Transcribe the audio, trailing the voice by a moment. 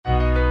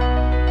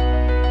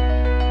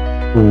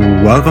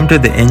Welcome to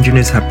the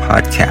Engineers Hub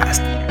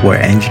podcast,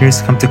 where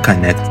engineers come to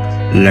connect,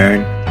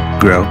 learn,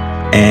 grow,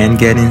 and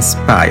get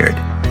inspired.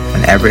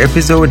 On every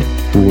episode,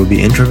 we will be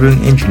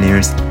interviewing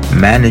engineers,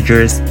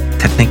 managers,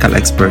 technical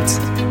experts,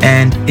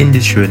 and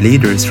industry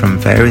leaders from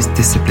various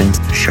disciplines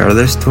to share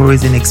their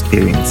stories and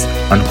experience,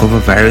 uncover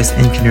various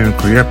engineering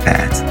career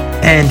paths,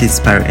 and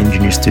inspire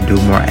engineers to do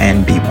more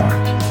and be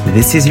more.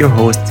 This is your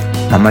host,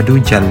 Mamadou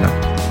Jallo.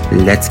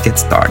 Let's get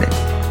started.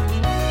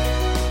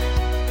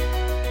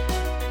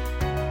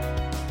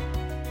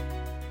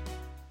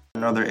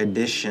 Another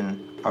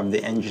edition of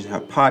the Engineers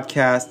Hub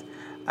podcast.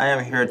 I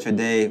am here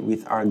today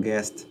with our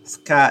guest,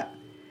 Scott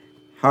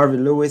Harvey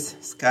Lewis.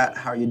 Scott,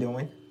 how are you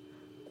doing?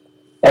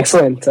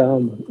 Excellent.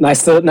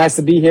 Nice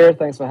to be here.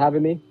 Thanks for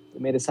having me. We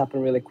made this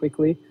happen really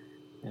quickly,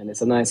 and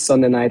it's a nice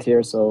Sunday night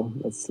here. So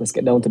let's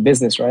get down to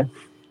business, right?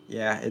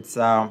 Yeah, it's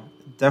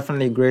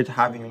definitely great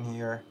having you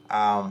here.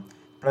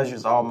 Pleasure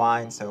is all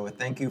mine. So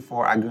thank you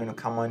for agreeing to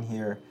come on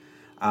here.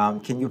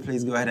 Can you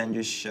please go ahead and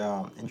just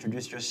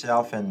introduce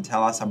yourself and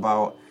tell us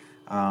about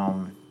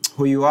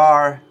who you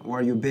are,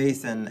 where you're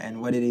based,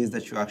 and what it is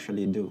that you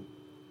actually do?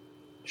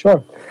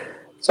 Sure.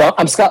 So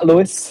I'm Scott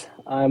Lewis.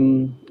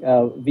 I'm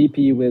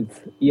VP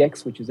with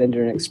EX, which is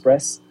Engineering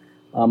Express.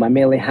 I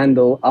mainly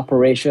handle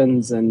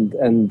operations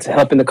and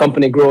helping the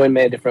company grow in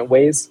many different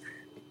ways.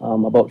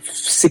 About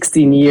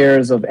 16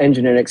 years of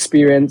engineering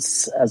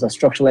experience as a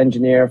structural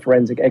engineer,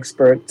 forensic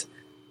expert,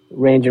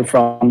 ranging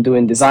from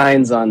doing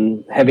designs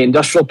on heavy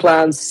industrial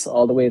plants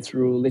all the way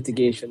through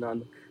litigation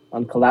on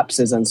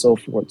collapses and so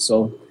forth.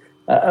 So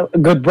a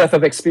good breadth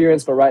of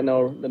experience, but right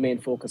now the main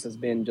focus has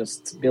been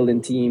just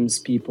building teams,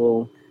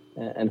 people,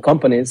 and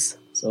companies.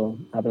 So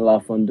having a lot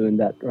of fun doing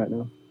that right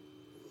now.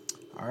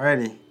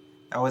 Alrighty,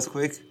 that was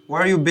quick.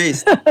 Where are you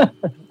based?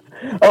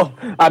 Oh,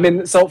 I'm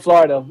in South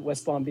Florida,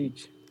 West Palm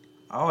Beach.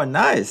 Oh,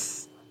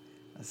 nice.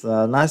 It's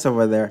nice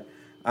over there.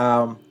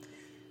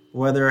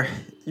 Weather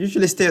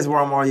usually stays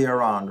warm all year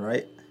round,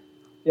 right?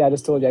 Yeah, I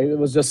just told you. It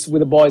was just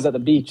with the boys at the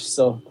beach.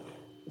 So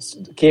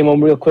came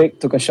home real quick,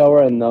 took a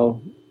shower, and now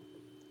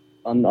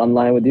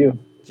online with you.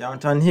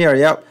 Jumped on here,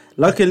 yep.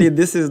 Luckily,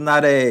 this is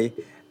not it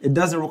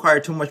doesn't require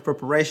too much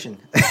preparation.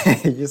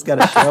 You just got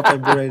to show up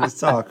and be ready to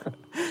talk.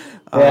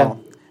 Yeah.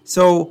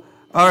 So,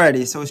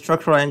 alrighty, so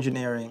structural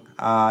engineering.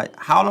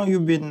 How long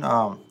you've been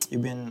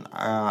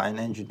an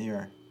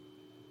engineer?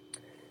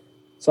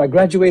 So I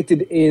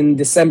graduated in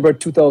December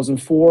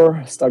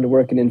 2004, started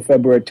working in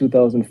February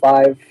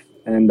 2005.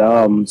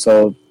 And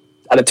so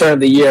at the turn of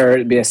the year,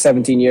 it'd be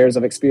 17 years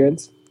of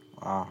experience.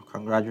 Wow,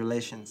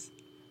 congratulations.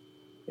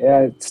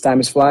 Yeah,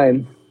 time is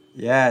flying.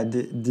 Yeah,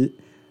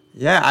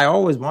 yeah. I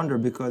always wonder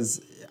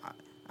because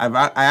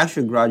I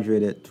actually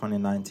graduated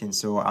 2019,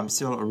 so I'm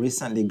still a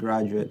recently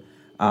graduate.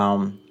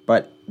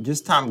 But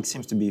just time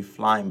seems to be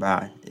flying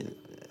by.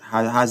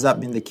 Has that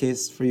been the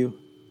case for you?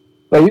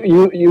 Well,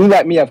 you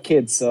like me have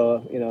kids, so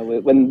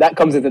when that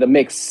comes into the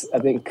mix, I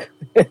think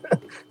the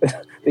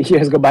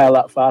years go by a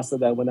lot faster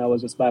than when I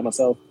was just by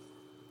myself.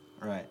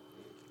 Right.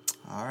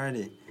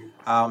 Alrighty.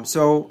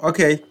 So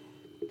okay.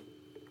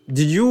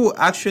 Did you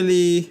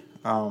actually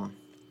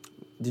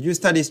did you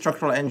study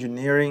structural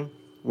engineering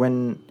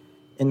when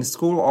in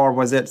school, or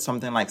was it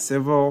something like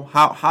civil?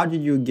 How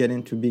did you get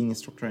into being a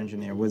structural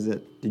engineer?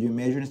 Did you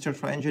major in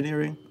structural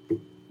engineering?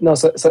 No,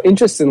 so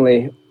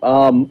interestingly,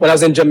 when I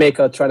was in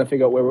Jamaica trying to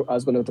figure out where I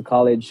was going to go to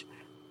college,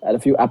 I had a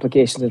few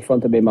applications in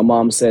front of me. My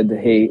mom said,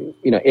 "Hey,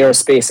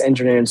 aerospace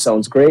engineering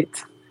sounds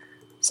great."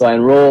 So I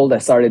enrolled. I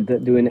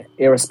started doing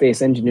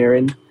aerospace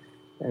engineering,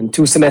 and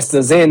 2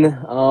 semesters in,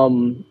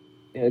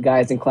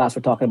 guys in class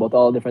were talking about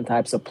all different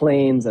types of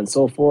planes and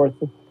so forth.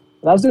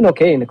 And I was doing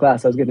okay in the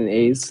class. I was getting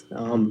A's,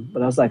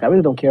 but I was like, I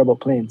really don't care about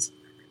planes.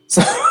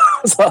 So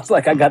I was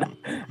like, I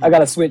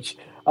gotta switch.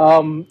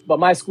 But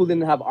my school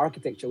didn't have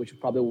architecture, which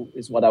probably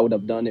is what I would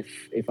have done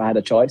if I had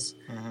a choice.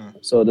 Mm-hmm.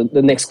 So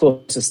the next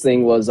closest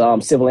thing was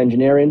civil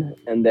engineering.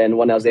 And then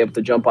when I was able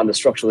to jump on the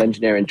structural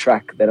engineering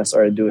track, then I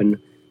started doing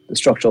the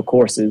structural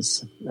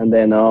courses. And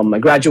then I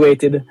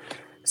graduated,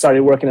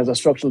 started working as a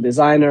structural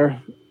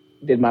designer,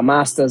 did my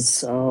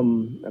master's,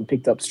 and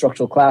picked up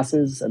structural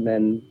classes. And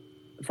then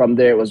from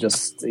there, it was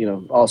just,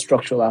 all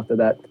structural after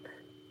that.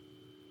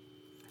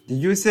 Did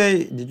you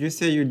say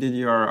you did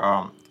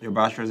your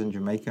bachelor's in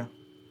Jamaica?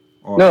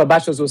 Or? No,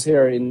 bachelor's was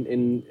here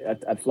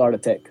at Florida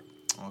Tech.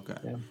 Okay.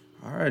 Yeah.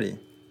 Alrighty.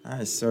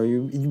 Nice. So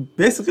you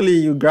basically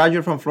you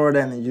graduated from Florida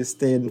and you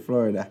stayed in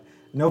Florida.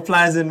 No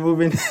plans in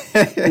moving?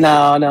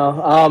 No.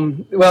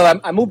 Well,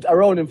 I moved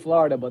around in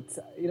Florida, but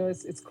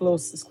it's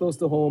close. It's close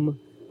to home.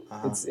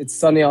 Uh-huh. It's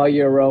sunny all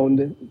year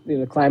round.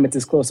 The climate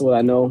is close to what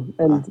I know,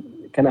 and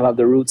kind of have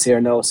the roots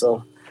here now.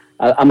 So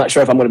I'm not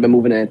sure if I'm going to be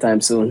moving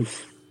anytime soon.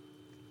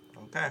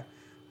 Okay.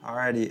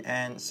 Alrighty.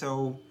 And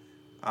so,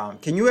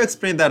 can you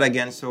explain that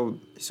again? So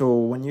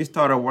when you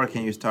started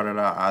working, you started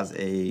out as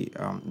a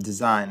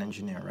design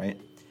engineer, right?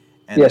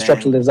 And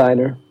structural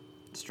designer.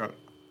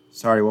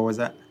 Sorry, what was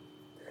that?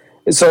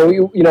 So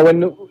you know,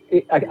 when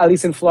at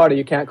least in Florida,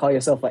 you can't call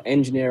yourself an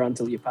engineer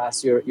until you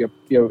pass your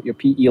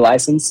PE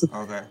license.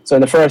 Okay. So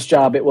in the first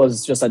job, it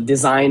was just a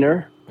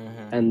designer,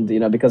 and you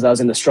know, because I was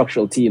in the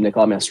structural team, they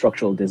called me a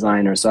structural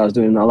designer. So I was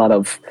doing a lot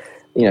of,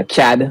 you know,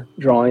 CAD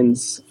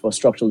drawings for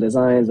structural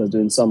designs. I was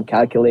doing some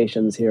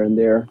calculations here and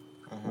there,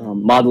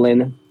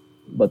 modeling,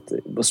 but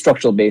it was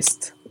structural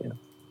based. Yeah.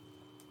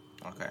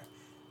 Okay.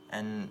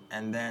 And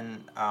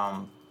then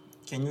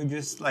can you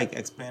just like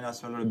explain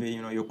us a little bit,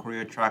 you know, your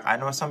career track? I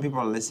know some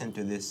people listen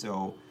to this,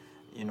 so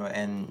you know,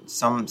 and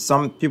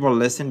some people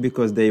listen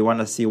because they want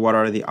to see what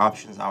are the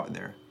options out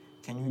there.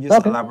 Can you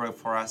just elaborate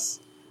for us,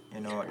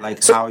 you know,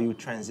 like how you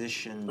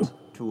transitioned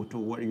to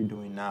what you're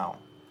doing now?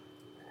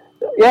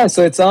 Yeah,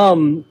 so it's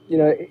you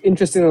know,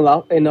 interesting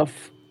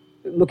enough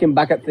looking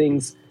back at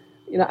things.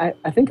 You know,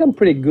 I think I'm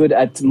pretty good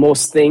at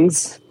most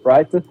things,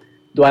 right?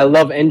 Do I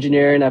love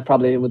engineering? I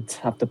probably would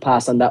have to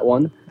pass on that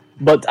one.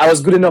 But I was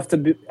good enough to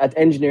be at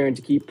engineering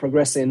to keep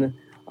progressing.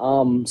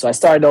 So I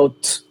started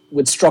out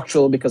with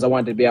structural because I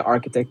wanted to be an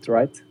architect,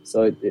 right?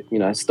 So you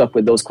know, I stuck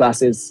with those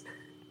classes.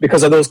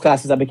 Because of those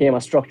classes, I became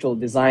a structural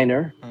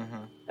designer.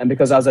 And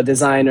because I was a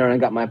designer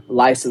and got my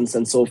license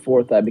and so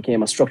forth, I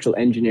became a structural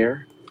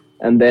engineer.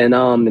 And then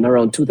in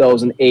around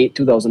 2008,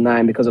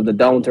 2009, because of the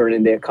downturn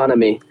in the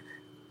economy,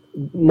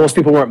 most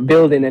people weren't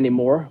building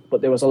anymore, but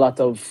there was a lot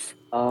of,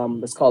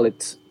 let's call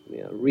it,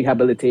 you know,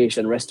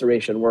 rehabilitation,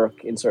 restoration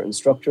work in certain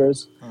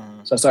structures.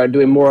 So I started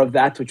doing more of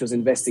that, which was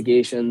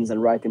investigations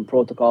and writing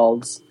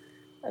protocols.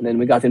 And then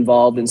we got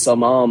involved in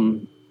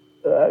some,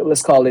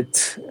 let's call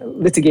it,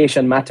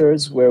 litigation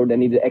matters where they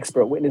needed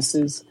expert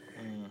witnesses.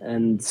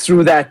 And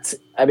through that,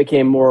 I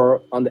became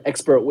more on the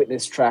expert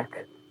witness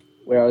track,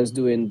 where I was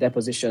doing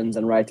depositions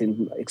and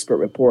writing expert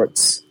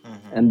reports.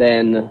 And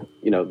then,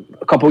 you know,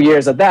 a couple of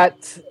years of that,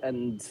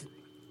 and,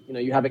 you know,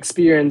 you have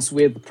experience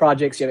with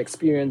projects, you have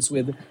experience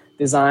with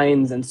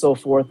designs and so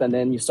forth, and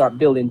then you start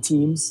building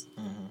teams.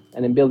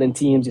 And in building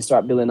teams, you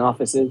start building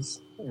offices.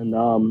 And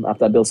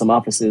after I build some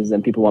offices,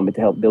 then people want me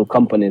to help build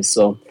companies.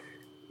 So,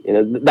 you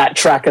know, that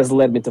track has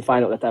led me to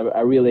find out that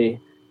I really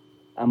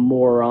am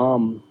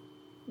more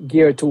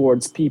geared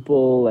towards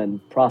people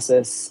and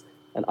process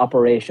and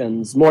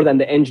operations more than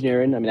the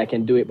engineering. I mean, I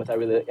can do it, but I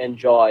really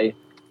enjoy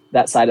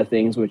that side of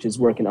things, which is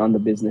working on the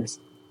business.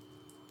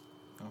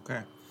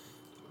 Okay.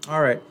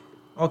 All right.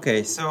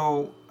 Okay.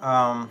 So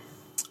I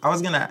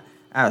was going to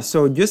ask,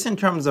 so just in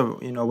terms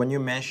of, you know, when you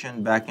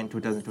mentioned back in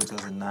 2000,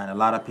 2009, a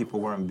lot of people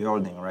weren't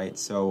building, right?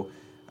 So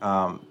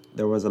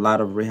there was a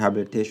lot of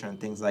rehabilitation and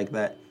things like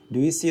that. Do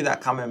you see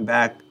that coming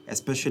back,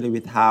 especially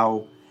with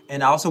how,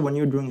 and also when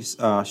you're doing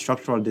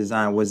structural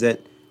design, was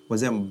it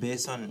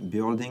based on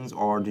buildings,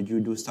 or did you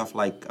do stuff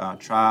like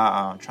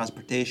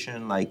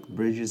transportation, like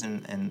bridges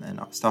and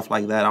stuff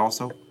like that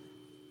also?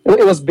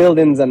 It was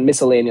buildings and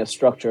miscellaneous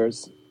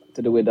structures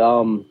to do with,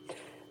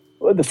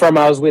 the firm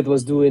I was with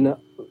was doing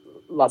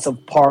lots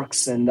of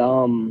parks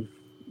and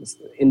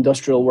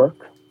industrial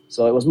work.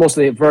 So it was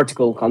mostly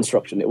vertical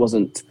construction. It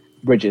wasn't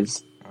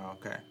bridges.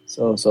 Okay.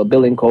 So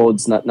building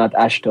codes, not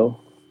AASHTO.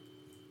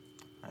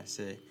 I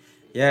see.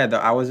 Yeah,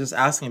 I was just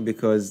asking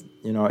because,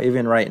 you know,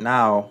 even right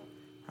now,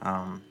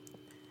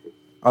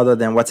 other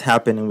than what's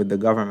happening with the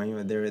government, you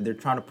know, they're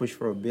trying to push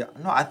for a bill.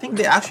 No, I think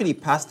they actually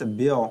passed a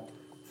bill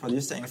for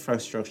just the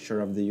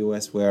infrastructure of the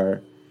U.S.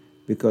 where,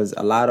 because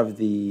a lot of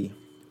the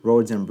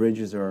roads and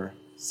bridges are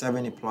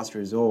 70 plus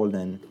years old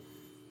and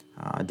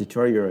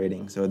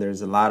deteriorating, so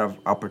there's a lot of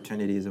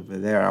opportunities over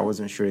there. I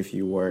wasn't sure if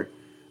you were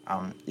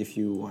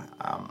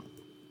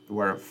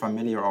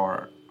familiar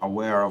or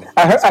aware of.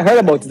 I heard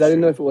about it. I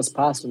didn't know if it was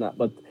passed or not,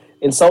 but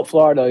in South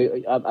Florida,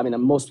 I mean,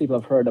 most people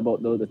have heard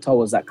about the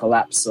towers that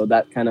collapsed, so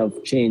that kind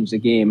of changed the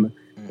game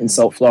in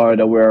South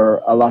Florida, where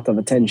a lot of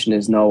attention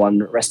is now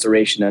on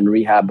restoration and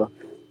rehab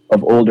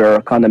of older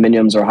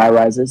condominiums or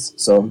high-rises.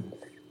 So,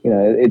 you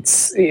know,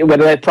 it's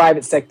whether it's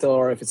private sector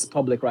or if it's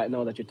public right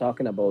now that you're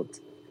talking about,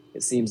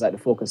 it seems like the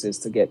focus is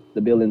to get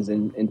the buildings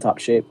in top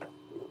shape.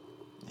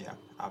 Yeah,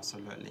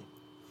 absolutely.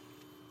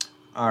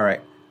 All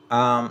right.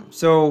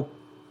 So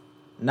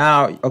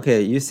now,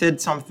 okay, you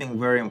said something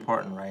very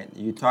important, right?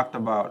 You talked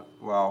about,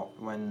 well,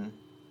 when,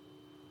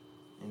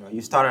 you know,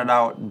 you started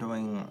out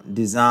doing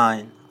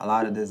design, a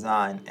lot of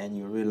design, and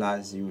you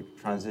realized you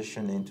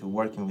transitioned into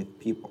working with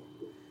people,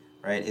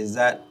 right? Is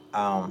that,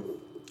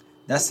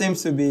 that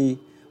seems to be,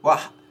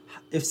 well,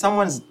 if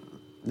someone's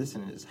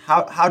listening to this,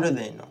 how do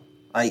they know?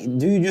 Like,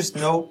 do you just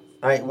know,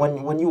 right?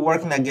 When you're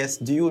working, I guess,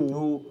 do you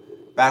know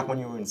back when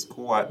you were in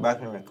school, back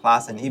when you were in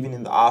class, and even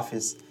in the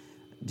office,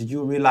 did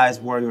you realize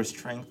where your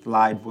strength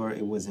lied, where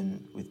it was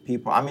in with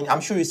people? I mean, I'm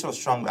sure you're so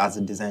strong as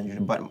a designer,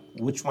 but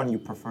which one you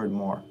preferred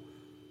more?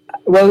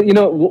 Well, you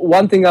know,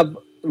 one thing I've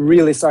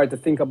really started to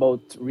think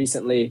about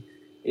recently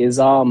is,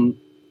 I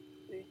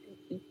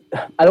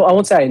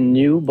won't say I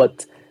knew,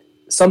 but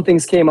some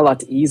things came a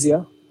lot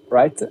easier,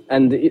 right?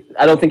 And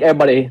I don't think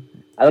everybody,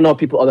 I don't know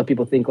if other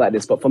people think like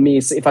this, but for me,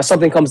 if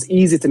something comes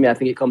easy to me, I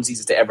think it comes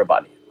easy to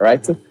everybody,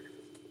 right? Mm-hmm.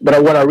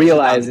 But what I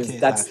realize is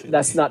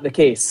that's not the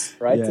case,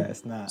 right? Yeah,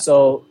 it's not.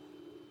 So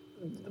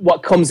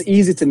what comes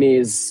easy to me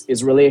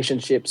is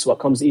relationships. What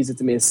comes easy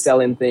to me is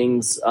selling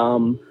things.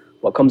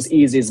 What comes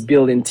easy is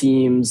building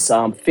teams,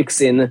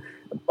 fixing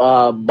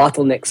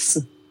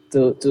bottlenecks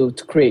to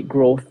create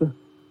growth.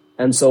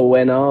 And so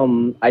when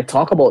I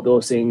talk about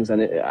those things,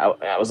 and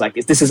I was like,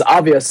 this is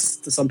obvious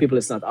to some people,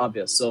 it's not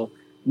obvious. So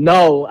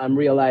now I'm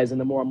realizing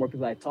the more and more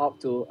people I talk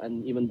to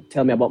and even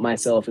tell me about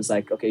myself, it's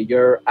like, okay,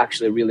 you're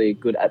actually really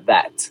good at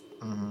that,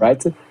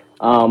 right?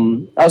 I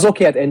was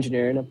okay at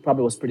engineering. I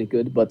probably was pretty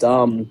good, but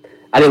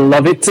I didn't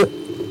love it.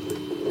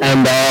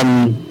 And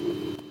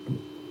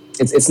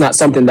it's not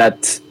something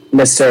that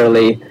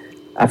necessarily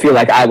I feel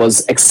like I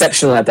was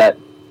exceptional at that,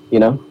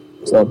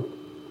 so.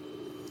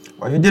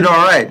 Well, you did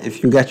all right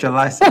if you got your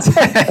license,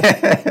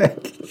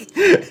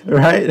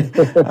 right?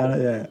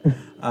 Yeah.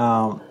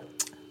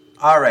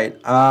 All right.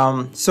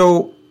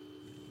 So,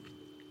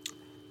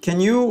 can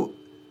you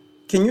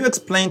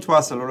explain to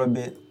us a little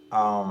bit?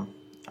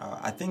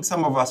 I think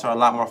some of us are a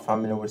lot more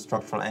familiar with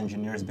structural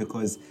engineers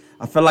because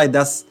I feel like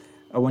that's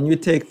when you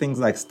take things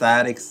like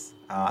statics.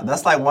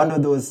 That's like one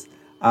of those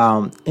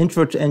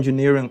intro to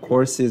engineering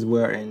courses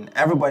wherein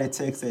everybody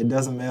takes it. It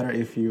doesn't matter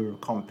if you're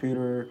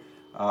computer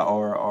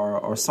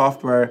or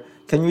software.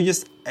 Can you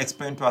just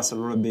explain to us a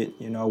little bit,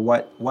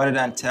 what it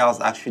entails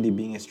actually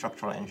being a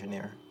structural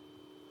engineer?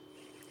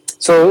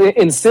 So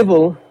in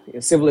civil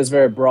is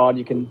very broad.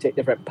 You can take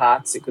different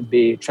paths. It could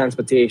be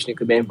transportation, it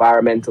could be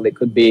environmental, it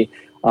could be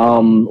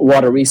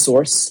water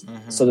resource.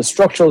 So the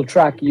structural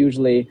track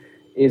usually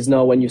is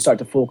now when you start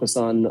to focus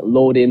on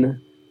loading,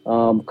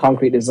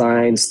 concrete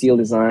design, steel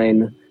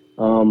design,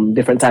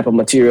 different type of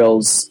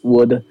materials,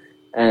 wood,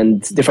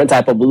 and different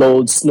type of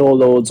loads, snow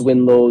loads,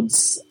 wind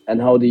loads, and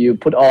how do you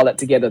put all that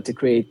together to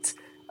create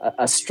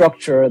a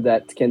structure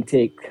that can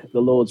take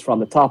the loads from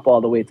the top all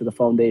the way to the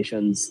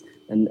foundations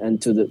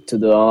and to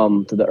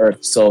the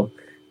earth. So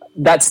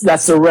that's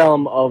the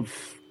realm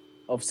of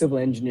civil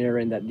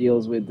engineering that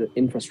deals with the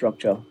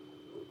infrastructure,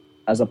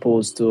 as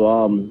opposed to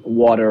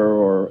water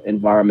or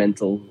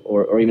environmental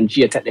or even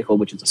geotechnical,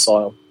 which is the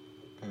soil.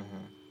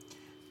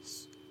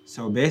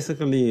 So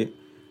basically,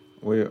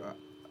 we're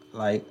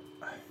like.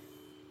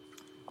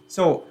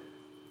 So,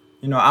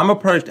 I'm a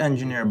project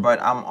engineer, but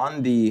I'm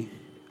on the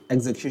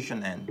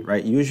execution end,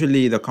 right?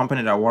 Usually the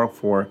company that I work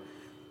for,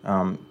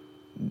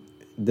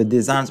 the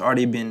design's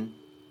already been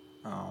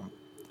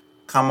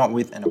come up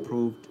with and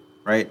approved,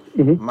 right?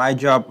 My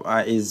job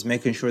is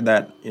making sure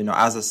that,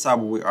 as a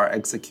sub, we are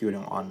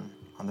executing on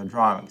the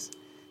drawings.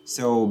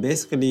 So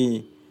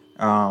basically,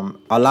 a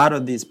lot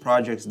of these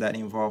projects that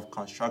involve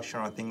construction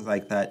or things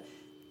like that,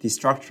 the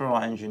structural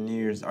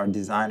engineers or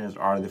designers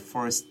are the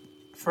first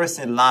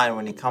in line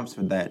when it comes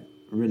to that,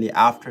 really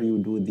after you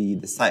do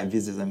the site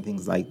visits and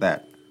things like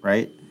that,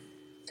 right?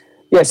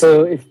 Yeah,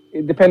 so if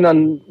it depends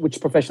on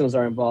which professionals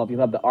are involved. You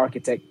have the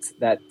architect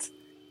that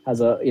has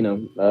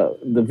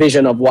the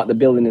vision of what the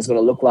building is going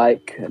to look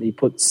like, and he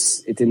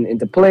puts it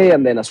into play,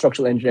 and then a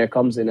structural engineer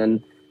comes in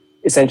and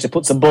essentially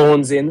puts the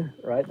bones in,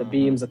 right? The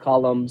beams, the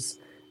columns,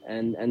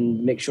 and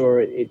make sure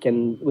it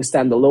can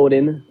withstand the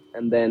loading,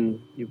 and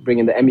then you bring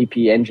in the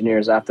MEP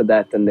engineers after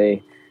that, and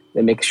they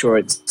make sure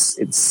it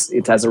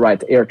has the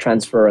right air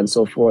transfer and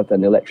so forth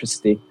and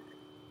electricity.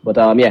 But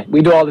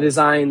we do all the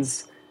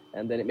designs,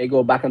 and then it may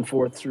go back and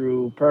forth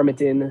through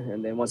permitting,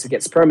 and then once it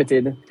gets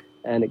permitted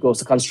and it goes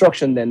to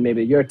construction, then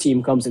maybe your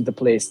team comes into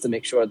place to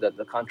make sure that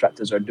the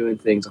contractors are doing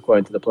things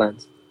according to the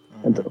plans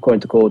and according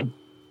to code.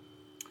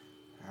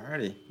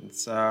 Alrighty,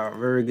 it's a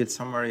very good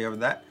summary of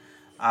that.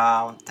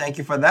 Thank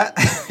you for that.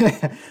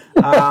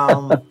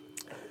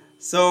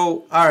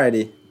 So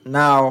alrighty,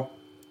 now.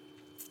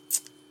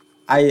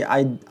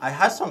 I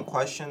had some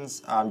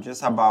questions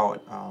just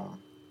about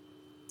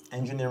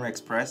Engineering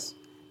Express,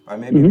 but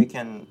maybe we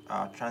can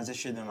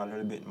transition them a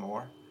little bit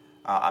more,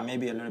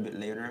 maybe a little bit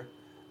later.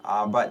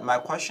 But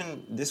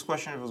this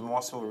question was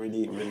more so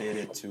really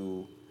related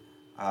to,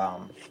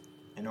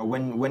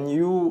 when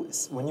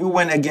you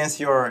went against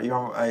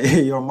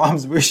your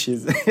mom's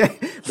wishes,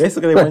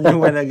 basically when you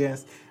went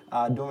against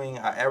doing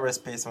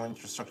aerospace and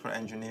infrastructure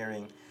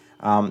engineering,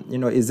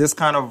 is this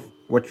kind of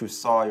what you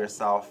saw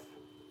yourself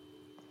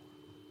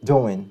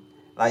doing?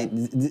 Like,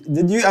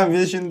 did you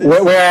envision this?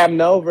 Where I am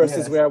now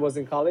versus where I was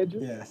in college?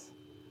 Yes.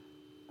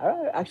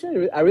 I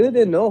really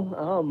didn't know,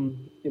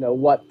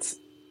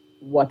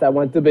 what I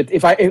want to. But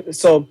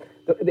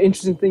the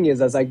interesting thing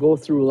is, as I go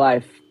through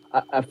life,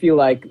 I feel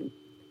like,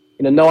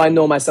 now I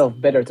know myself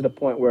better to the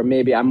point where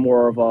maybe I'm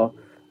more of a,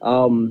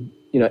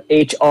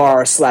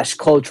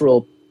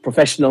 HR/cultural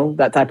professional,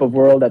 that type of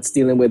world that's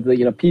dealing with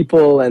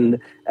people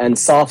and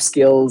soft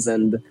skills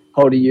and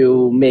how do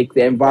you make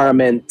the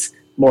environment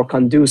more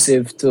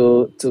conducive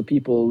to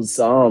people's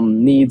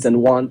needs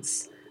and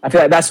wants. I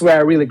feel like that's where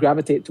I really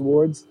gravitate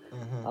towards.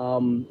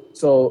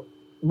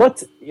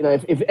 But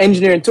if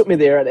engineering took me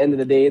there at the end of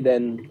the day,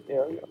 then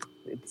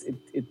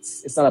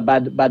it's not a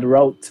bad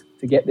route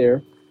to get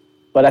there.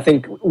 But I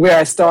think where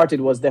I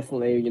started was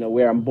definitely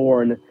where I'm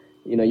born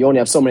you only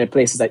have so many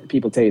places that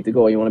people tell you to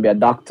go. You want to be a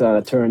doctor, an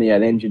attorney,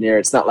 an engineer.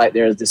 It's not like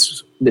there's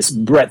this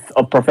breadth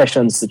of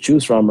professions to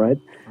choose from, right?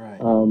 Right.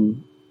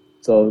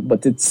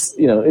 But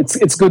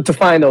it's good to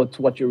find out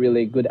what you're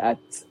really good at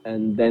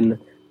and then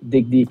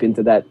dig deep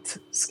into that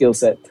skill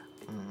set.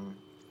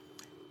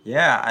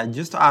 Yeah, and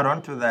just to add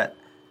on to that,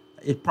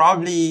 it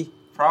probably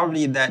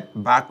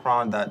that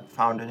background, that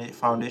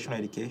foundational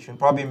education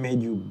probably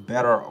made you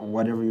better at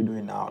whatever you're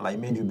doing now, like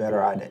made you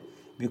better at it,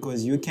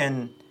 because you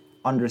can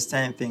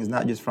understand things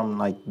not just from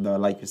like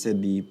you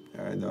said, the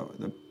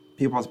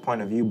people's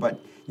point of view, but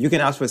you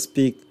can also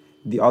speak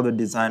the other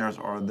designers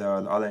or the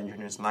other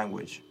engineers'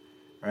 language,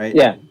 right?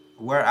 Yeah.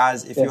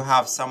 Whereas if you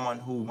have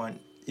someone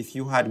if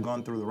you had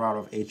gone through the route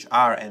of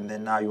HR and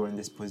then now you're in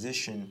this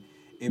position,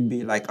 it'd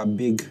be like a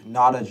big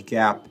knowledge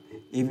gap.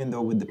 Even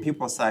though with the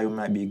people side you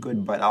might be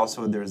good, but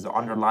also there's the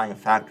underlying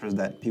factors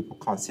that people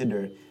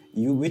consider,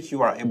 which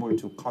you are able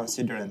to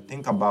consider and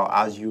think about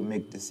as you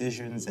make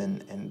decisions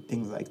and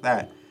things like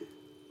that.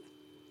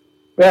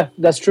 Yeah,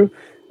 that's true.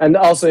 And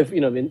also, if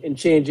in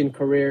changing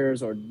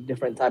careers or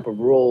different type of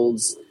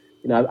roles,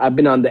 I've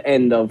been on the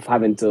end of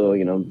having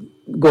to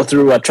go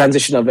through a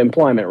transition of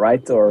employment,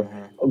 right, or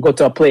go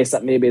to a place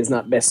that maybe is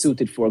not best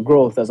suited for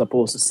growth, as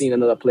opposed to seeing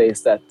another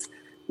place that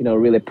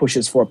really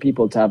pushes for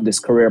people to have this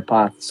career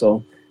path.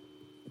 So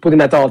putting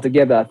that all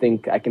together, I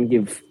think I can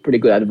give pretty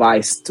good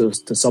advice to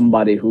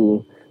somebody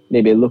who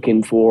may be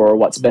looking for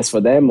what's best for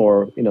them,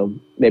 or,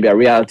 maybe a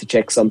reality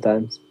check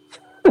sometimes.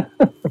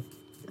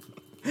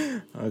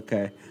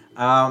 Okay.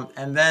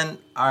 And then,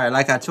 all right,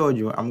 like I told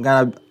you,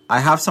 I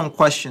have some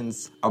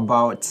questions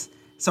about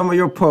some of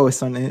your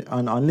posts on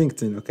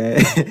LinkedIn,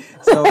 okay?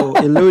 So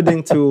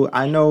alluding to,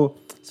 I know,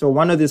 so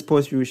one of these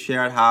posts you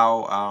shared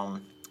how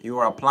you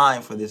were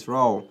applying for this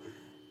role,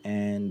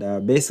 and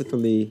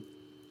basically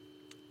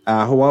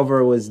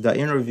whoever was the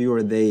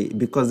interviewer,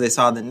 because they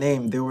saw the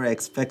name, they were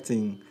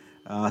expecting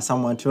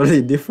someone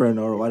totally different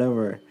or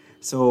whatever.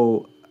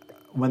 So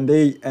when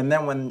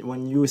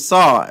you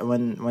saw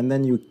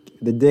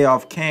the day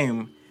off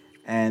came,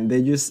 and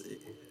it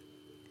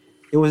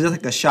was just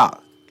like a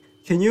shock.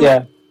 Can you?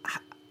 Yeah.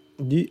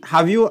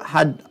 Have you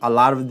had a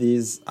lot of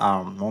these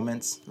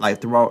moments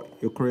like throughout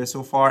your career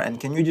so far? And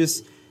can you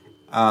just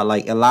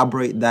like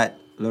elaborate that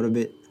a little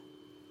bit?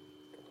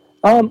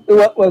 Well,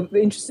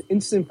 the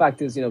interesting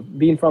fact is,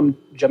 being from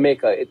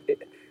Jamaica,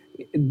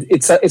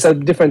 it's a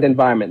different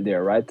environment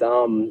there, right?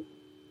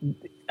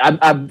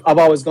 I've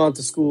always gone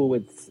to school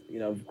with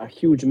a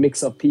huge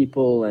mix of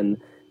people, and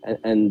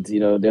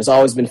there's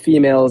always been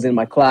females in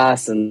my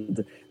class,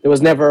 and there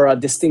was never a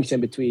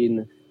distinction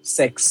between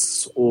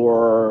sex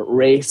or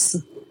race.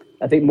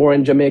 I think more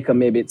in Jamaica,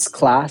 maybe it's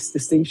class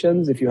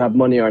distinctions, if you have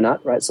money or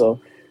not, right?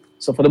 So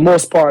for the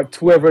most part,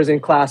 whoever's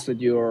in class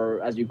with you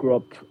or as you grew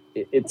up,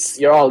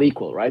 you're all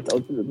equal, right?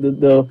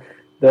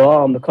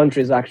 The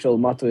country's actual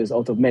motto is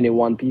 "out of many,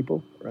 one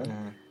people," right?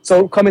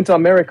 So coming to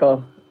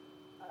America,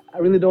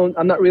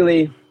 I'm not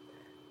really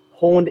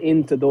honed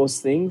into those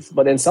things,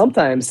 but then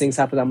sometimes things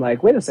happen. I'm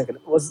like, wait a second,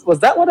 was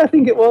that what I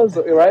think it was,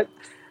 right?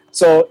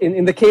 So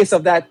in the case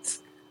of that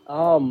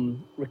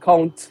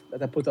recount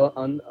that I put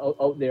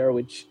out there,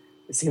 which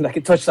it seemed like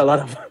it touched a lot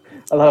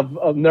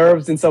of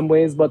nerves in some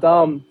ways, but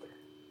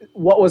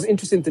what was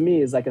interesting to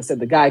me is, like I said,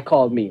 the guy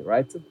called me,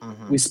 right?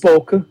 We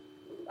spoke.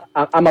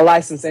 I'm a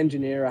licensed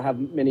engineer. I have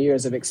many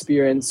years of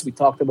experience. We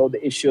talked about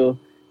the issue.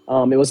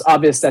 It was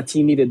obvious that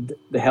he needed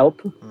the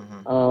help.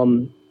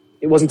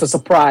 It wasn't a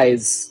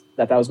surprise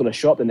that I was going to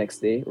show up the next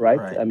day,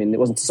 right? I mean, it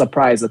wasn't a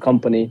surprise the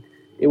company.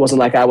 It wasn't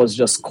like I was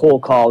just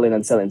cold calling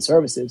and selling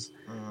services.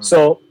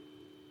 So,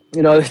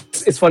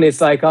 it's funny.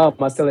 It's like, I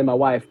was telling my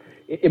wife,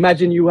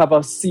 imagine you have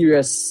a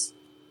serious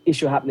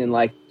issue happening,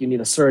 like you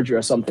need a surgery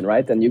or something,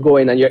 right? And you go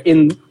in and you're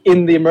in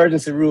the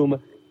emergency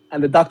room,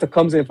 and the doctor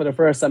comes in for the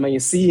first time, and you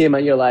see him,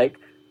 and you're like,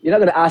 you're not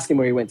going to ask him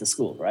where he went to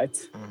school, right?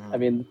 I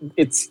mean,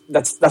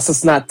 that's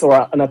just not,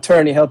 or an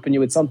attorney helping you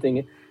with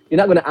something. You're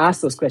not going to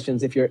ask those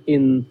questions if you're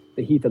in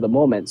the heat of the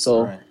moment.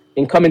 So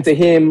in coming to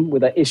him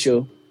with an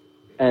issue,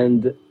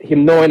 and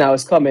him knowing I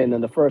was coming,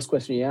 and the first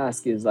question you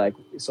ask is like,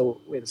 so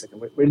wait a second,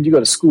 where did you go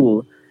to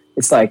school?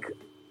 It's like,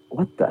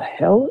 what the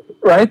hell,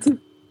 right?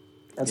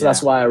 And so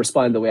that's why I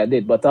responded the way I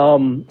did. But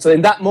so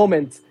in that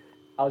moment,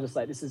 I was just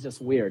like, this is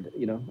just weird,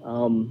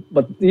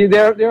 But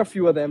there are a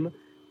few of them.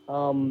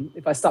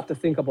 If I stop to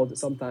think about it,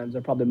 sometimes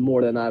they're probably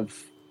more than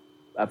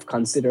I've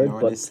considered.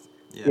 But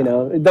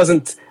it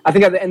doesn't. I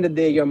think at the end of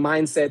the day, your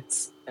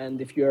mindset, and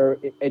if you're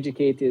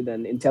educated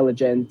and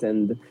intelligent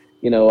and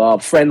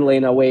friendly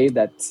in a way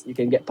that you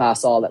can get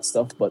past all that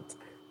stuff. But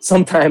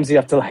sometimes you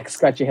have to like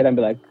scratch your head and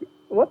be like,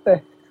 what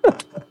the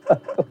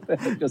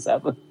heck just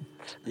happened?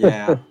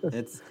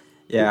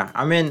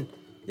 I mean,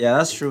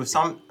 that's true.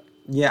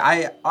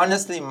 I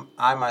honestly,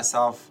 I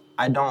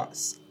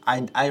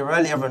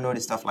rarely ever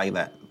notice stuff like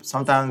that.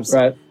 Sometimes,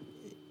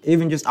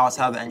 even just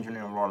outside the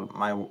engineering world,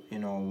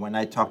 when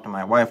I talk to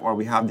my wife, or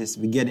we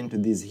get into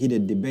these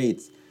heated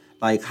debates,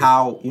 like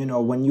how,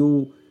 when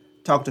you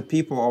talk to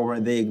people or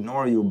when they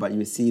ignore you, but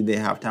you see they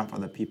have time for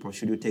other people,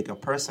 should you take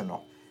it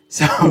personal?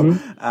 So,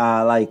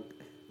 Mm-hmm. like,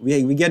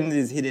 we get into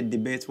these heated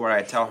debates where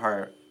I tell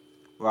her,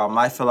 well,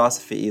 my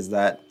philosophy is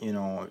that,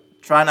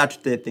 try not to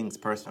take things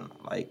personal.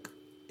 Like,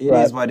 it is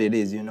Right. what it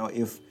is.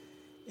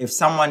 If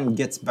someone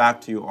gets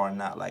back to you or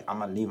not, like, I'm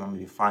gonna leave, I'm gonna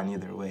be fine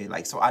either way.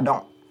 Like, so I'm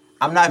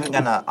not even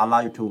gonna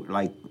allow you to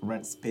like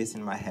rent space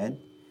in my head.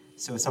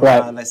 So sometimes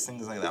Right. I let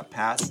things like that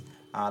pass,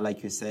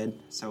 like you said.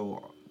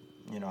 So,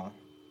 you know,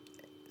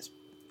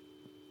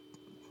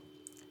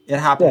 it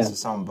happens Yeah. to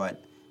some,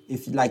 but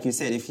if, like you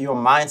said, if your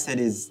mindset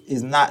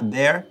is not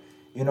there,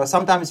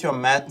 sometimes if your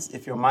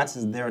mindset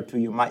is there too,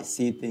 you might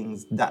see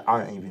things that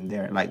aren't even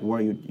there, like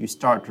where you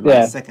start to like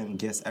Yeah. second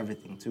guess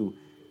everything too.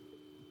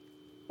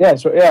 Yeah.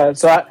 So yeah.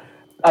 So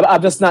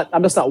I'm just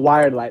not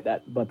wired like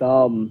that. But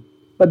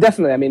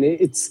definitely, I mean,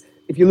 it's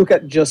if you look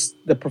at just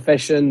the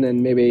profession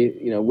and maybe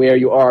where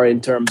you are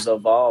in terms of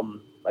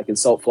like in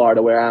South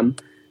Florida where I'm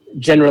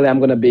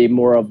going to be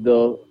more of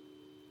the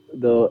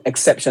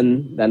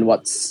exception than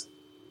what's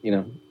you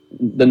know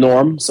the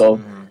norm. So,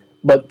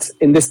 but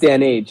in this day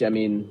and age, I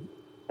mean,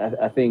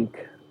 I think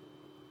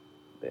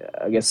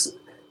I guess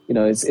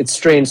it's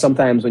strange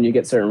sometimes when you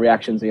get certain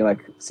reactions and you're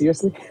like,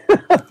 seriously.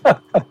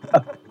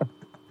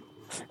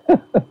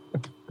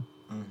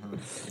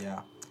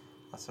 Yeah,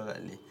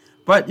 absolutely.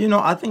 But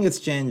I think it's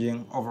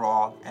changing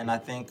overall, and I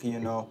think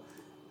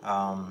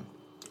um,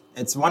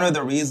 it's one of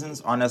the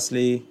reasons,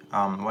 honestly,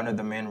 one of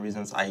the main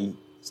reasons I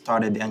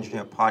started the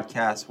Engineer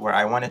Podcast, where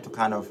I wanted to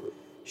kind of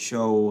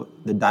show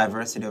the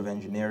diversity of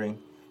engineering,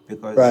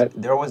 because Right.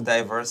 there was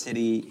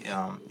diversity,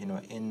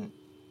 in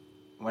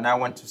when I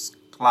went to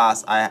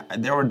class,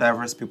 there were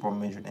diverse people who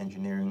majored in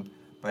engineering,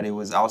 but it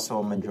was also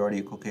a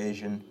majority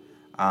Caucasian.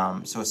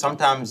 So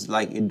sometimes,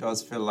 like, it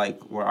does feel like,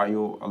 where are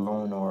you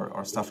alone,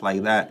 or stuff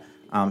like that.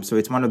 So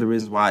it's one of the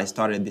reasons why I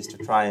started this, to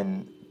try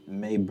and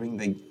may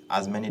bring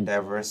as many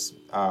diverse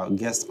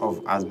guests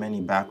of as many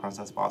backgrounds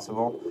as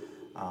possible.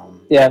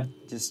 Um, Yeah.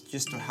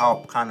 just to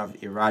help kind of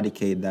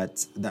eradicate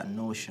that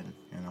notion.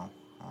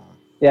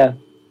 Yeah.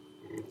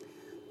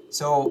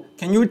 So,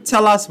 can you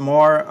tell us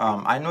more?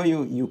 I know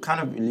you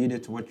kind of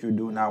alluded to what you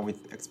do now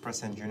with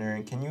Express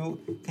Engineering. Can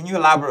you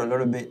elaborate a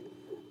little bit,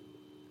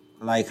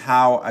 like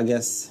how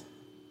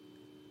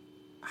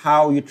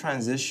you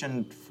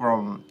transitioned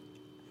from?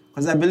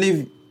 Because I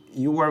believe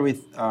you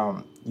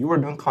were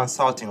doing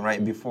consulting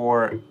right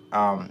before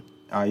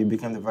you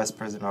became the vice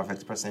president of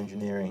Express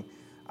Engineering.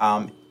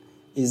 Um,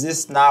 is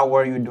this now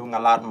where you're doing a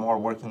lot more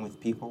working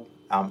with people?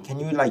 Can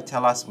you like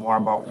tell us more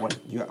about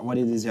what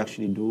it is you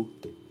actually do?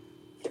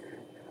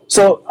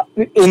 So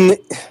in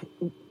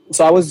so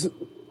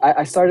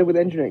I started with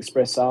Engineering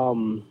Express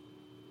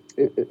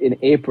in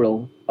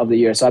April of the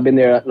year. So I've been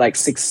there like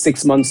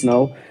six months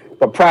now.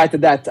 But prior to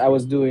that, I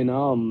was doing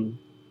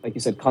like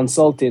you said,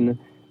 consulting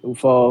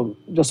for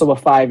just over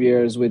 5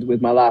 years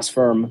with my last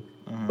firm.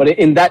 But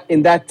in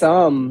that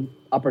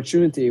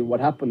opportunity, what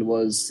happened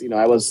was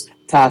I was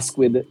tasked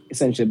with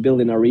essentially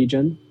building a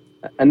region,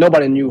 and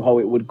nobody knew how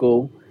it would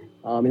go.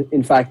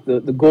 In fact, the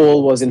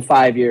goal was in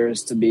 5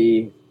 years to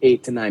be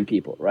 8 to 9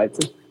 people, right?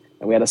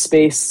 And we had a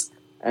space,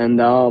 and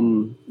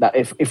that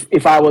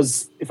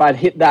if I'd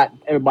hit that,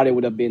 everybody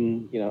would have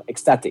been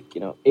ecstatic.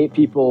 8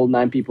 people,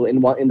 9 people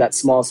in that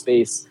small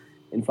space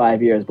in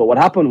 5 years. But what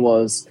happened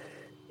was,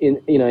 in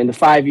the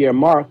 5 year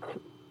mark,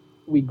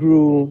 we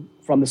grew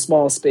from the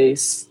small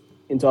space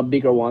into a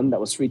bigger one that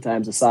was 3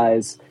 times the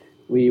size.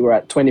 We were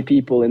at 20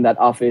 people in that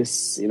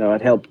office.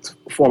 It helped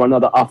form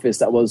another office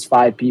that was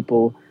 5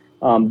 people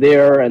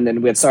there, and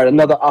then we had started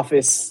another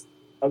office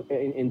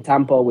in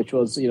Tampa, which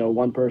was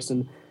 1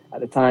 person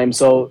at the time.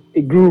 So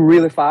it grew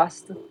really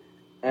fast,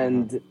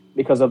 and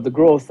because of the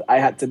growth, I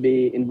had to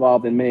be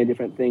involved in many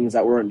different things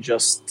that weren't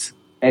just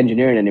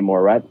engineering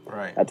anymore. Right?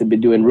 Right. I had to be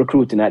doing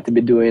recruiting. I had to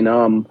be doing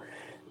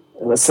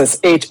let's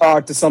say HR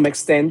to some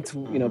extent.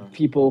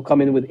 People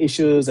come in with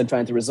issues and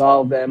trying to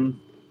resolve them.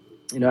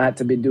 I had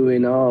to be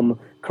doing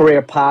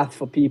career path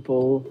for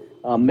people,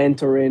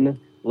 mentoring,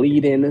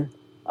 leading.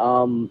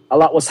 A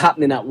lot was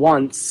happening at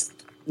once,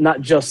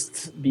 not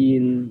just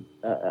being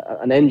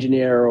an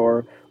engineer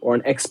or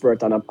an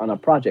expert on a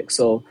project.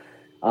 So,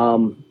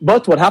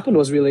 but what happened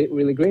was really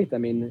really great. I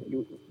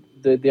mean,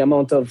 the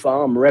amount of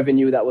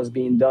revenue that was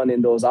being done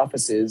in those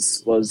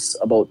offices was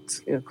about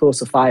close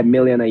to 5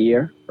 million a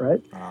year,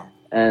 right? Wow.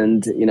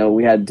 And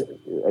we had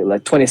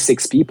like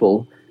 26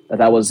 people that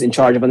I was in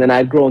charge of, and then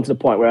I'd grown to the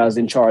point where I was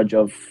in charge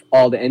of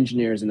all the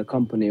engineers in the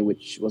company,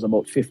 which was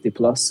about 50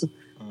 plus.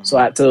 So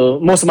I had to,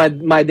 most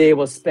of my day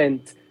was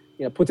spent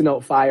putting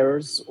out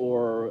fires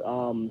or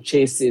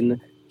chasing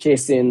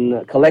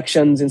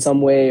collections in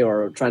some way,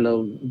 or trying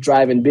to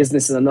drive in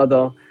business in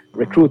another,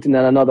 recruiting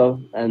in another,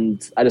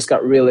 and I just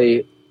got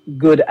really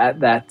good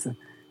at that.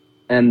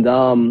 And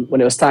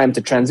when it was time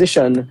to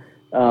transition,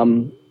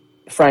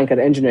 Frank at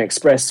Engineer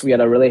Express, we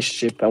had a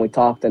relationship and we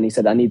talked, and he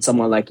said, I need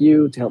someone like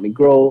you to help me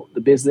grow the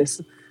business.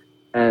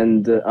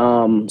 And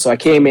so I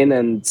came in,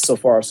 and so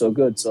far so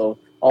good. So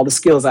all the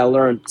skills I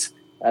learned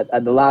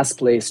at the last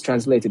place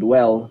translated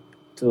well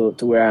to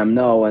where I am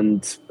now,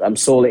 and I'm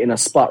solely in a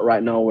spot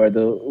right now where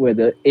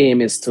the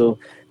aim is to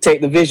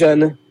take the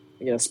vision,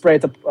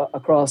 spread it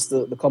across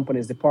the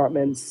company's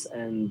departments,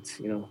 and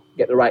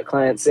get the right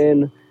clients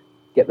in,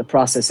 get the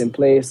process in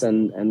place,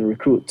 and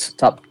recruit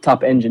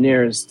top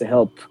engineers to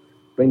help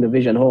bring the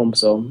vision home.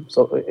 So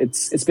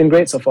it's been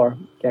great so far.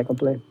 Can't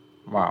complain.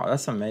 Wow,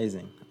 that's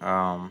amazing.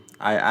 I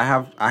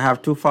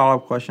have two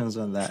follow-up questions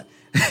on that.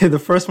 The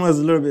first one is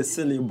a little bit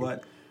silly,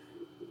 but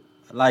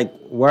like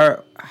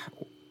where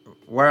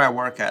I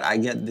work at, I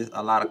get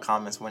a lot of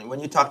comments when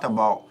you talked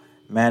about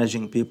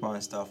managing people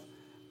and stuff.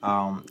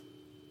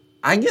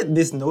 I get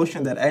this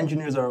notion that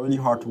engineers are really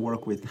hard to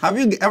work with. Have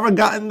you ever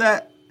gotten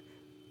that?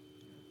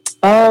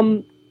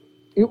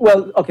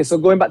 Well, okay. So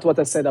going back to what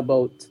I said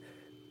about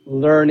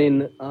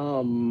learning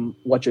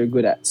what you're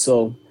good at.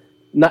 So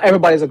not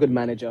everybody's a good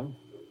manager,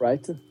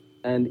 right?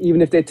 And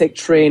even if they take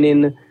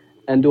training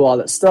and do all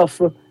that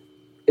stuff,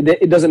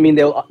 it doesn't mean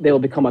they'll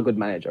become a good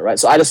manager, right?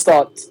 So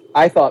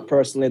I thought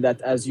personally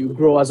that as you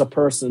grow as a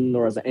person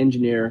or as an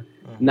engineer,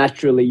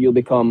 naturally you'll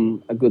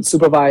become a good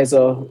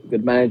supervisor,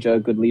 good manager,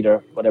 good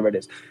leader, whatever it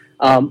is.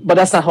 But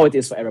that's not how it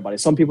is for everybody.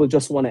 Some people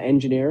just want to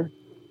engineer,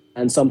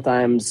 and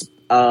sometimes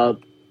a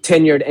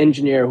tenured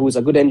engineer who's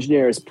a good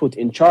engineer is put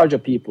in charge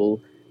of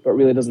people, but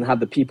really doesn't have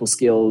the people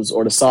skills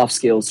or the soft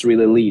skills to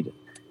really lead.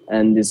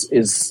 And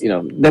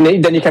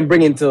then you can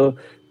bring into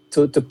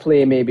to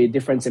play maybe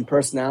difference in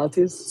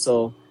personalities.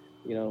 So,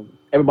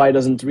 everybody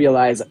doesn't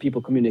realize that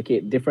people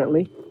communicate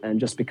differently. And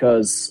just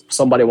because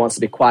somebody wants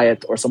to be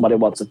quiet or somebody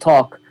wants to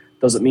talk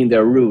doesn't mean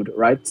they're rude,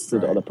 right, to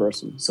the other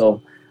person.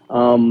 So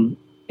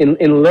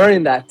in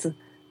learning that,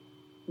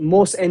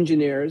 most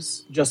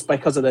engineers, just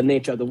because of the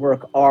nature of the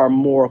work, are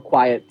more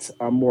quiet,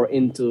 are more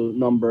into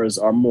numbers,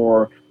 are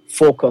more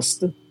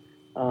focused,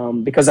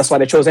 because that's why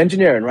they chose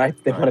engineering, right?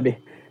 They want to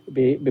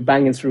be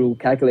banging through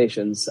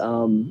calculations.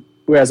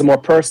 Whereas the more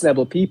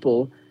personable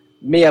people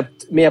may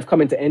have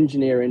come into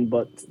engineering,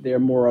 but they're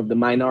more of the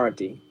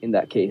minority in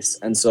that case.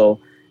 And so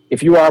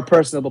if you are a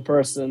personable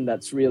person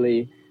that's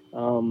really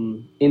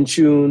in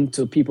tune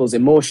to people's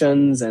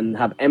emotions and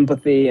have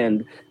empathy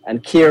and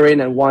caring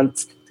and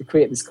want to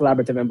create this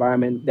collaborative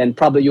environment, then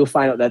probably you'll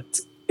find out that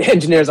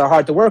engineers are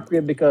hard to work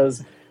with,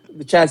 because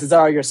the chances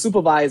are your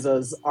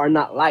supervisors are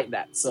not like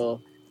that.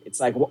 So it's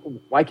like,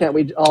 why can't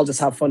we all just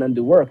have fun and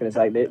do work? And it's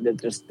like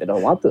they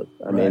don't want to.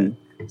 I mean,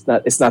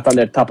 it's not on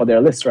their top of their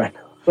list right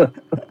now.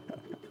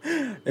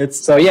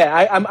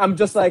 I'm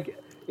just like,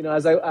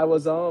 as I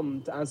was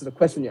to answer the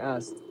question you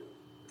asked,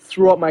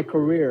 throughout my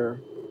career,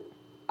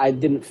 I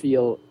didn't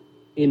feel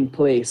in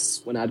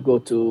place when I'd go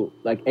to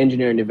like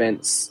engineering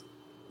events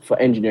for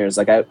engineers.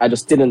 Like I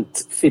just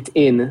didn't fit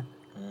in,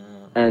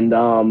 and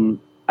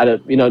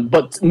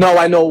but now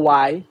I know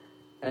why,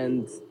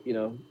 and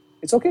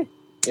it's okay.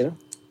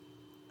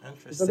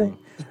 Interesting.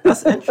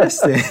 That's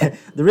interesting.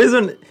 The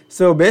reason,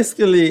 so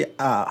basically,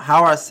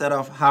 how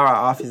our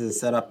office is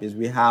set up is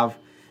we have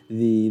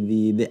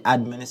the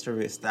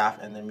administrative staff,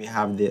 and then we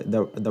have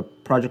the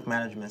project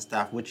management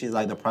staff, which is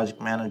like the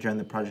project manager and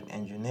the project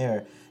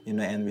engineer,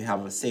 and we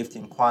have a safety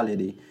and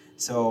quality.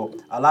 So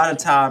a lot of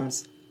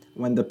times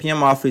when the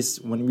PM office,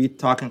 when we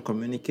talk and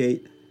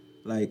communicate,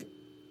 like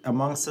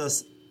amongst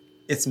us,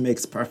 it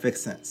makes perfect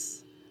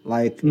sense.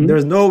 Like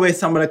there's no way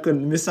somebody could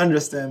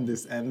misunderstand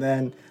this. And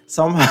then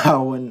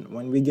somehow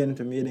when we get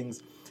into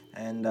meetings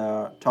and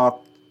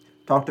talk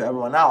to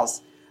everyone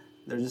else,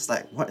 they're just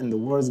like, what in the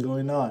world is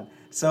going on?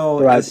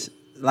 So it's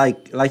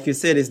like you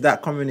said, it's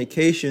that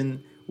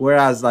communication.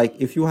 Whereas like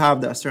if you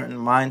have that certain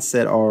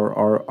mindset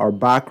or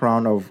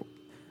background of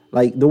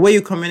like the way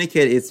you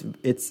communicate,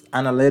 it's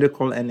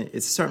analytical and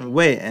it's a certain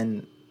way,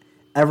 and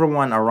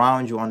everyone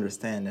around you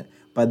understand it.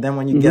 But then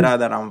when you get out of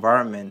that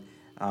environment,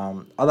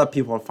 other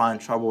people find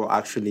trouble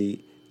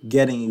actually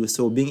getting you.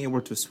 So being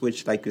able to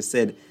switch, like you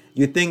said,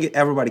 you think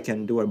everybody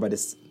can do it, but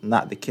it's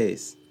not the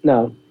case.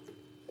 No,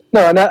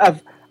 and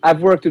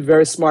I've worked with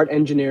very smart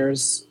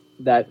engineers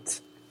that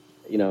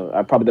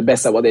are probably the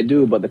best at what they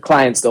do, but the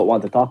clients don't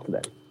want to talk to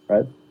them,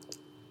 right?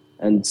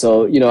 And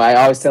so I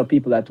always tell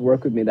people that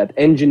work with me that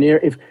engineer,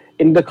 if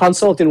in the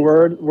consulting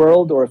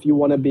world, or if you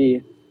want to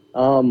be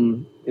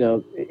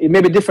it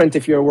may be different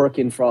if you're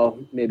working for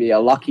maybe a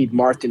Lockheed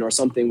Martin or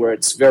something where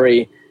it's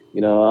very,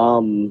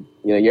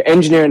 you're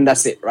engineering,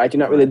 that's it, right? You're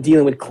not really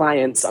dealing with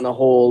clients on a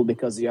whole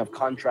because you have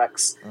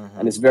contracts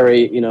and it's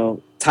very,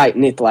 tight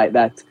knit like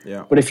that.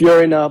 Yeah. But if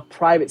you're in a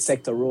private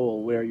sector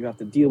role where you have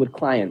to deal with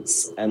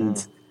clients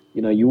and,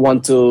 you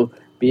want to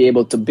be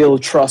able to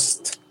build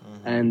trust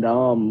and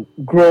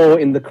grow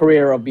in the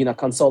career of being a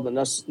consultant,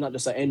 not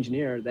just an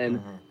engineer,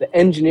 then the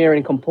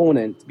engineering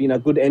component, being a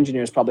good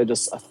engineer, is probably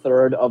just a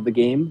third of the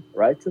game,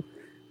 right?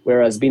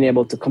 Whereas being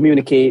able to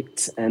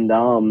communicate and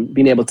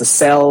being able to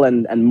sell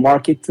and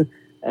market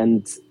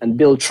and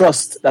build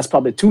trust, that's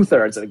probably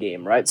 2/3 of the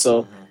game, right?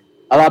 So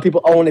a lot of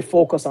people only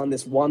focus on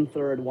this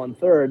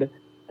 1/3,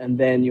 and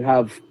then you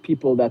have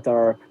people that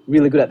are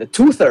really good at the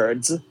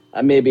 2/3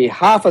 and maybe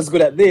half as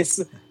good at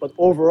this, but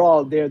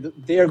overall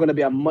they're going to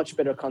be a much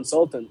better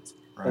consultant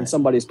than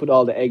somebody who's put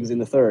all the eggs in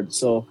the third.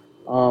 So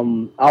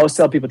I always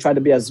tell people, try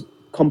to be as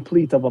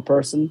complete of a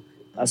person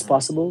as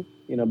possible.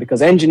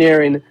 because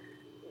engineering,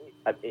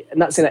 I'm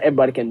not saying that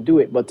everybody can do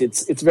it, but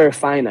it's very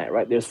finite,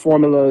 right? There's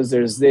formulas,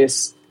 there's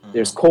this,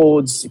 there's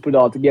codes. You put it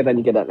all together and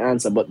you get an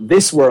answer. But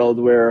this world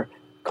where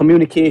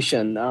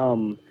communication,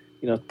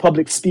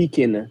 public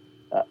speaking,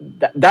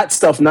 that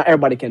stuff not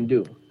everybody can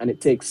do, and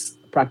it takes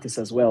practice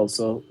as well.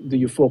 So, do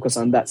you focus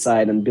on that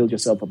side and build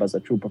yourself up as a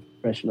true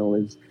professional?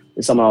 Is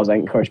something I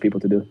encourage people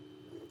to do.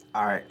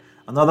 All right,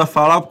 another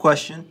follow-up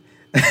question.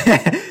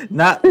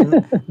 Not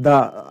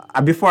the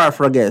before I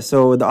forget.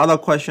 So the other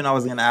question I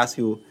was gonna ask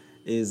you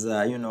is,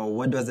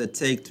 what does it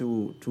take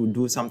to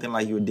do something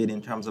like you did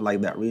in terms of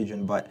like that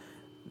region? But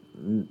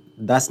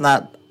that's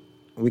not.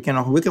 We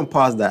can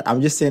pause that.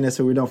 I'm just saying it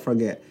so we don't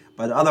forget.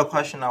 But the other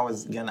question I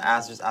was gonna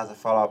ask just as a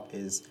follow-up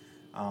is,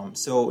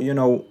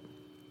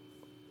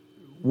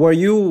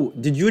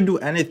 did you do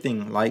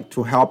anything like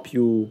to help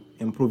you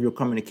improve your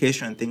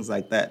communication and things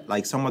like that?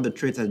 Like some of the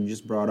traits that you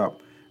just brought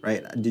up,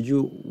 right?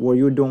 Were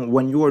you doing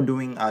when you were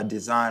doing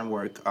design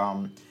work?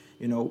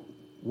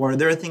 Were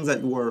there things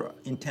that you were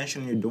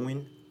intentionally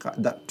doing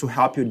that to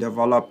help you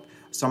develop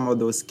some of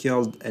those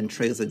skills and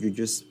traits that you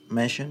just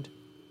mentioned?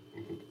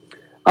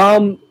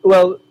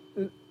 Well,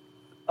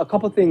 a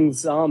couple of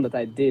things that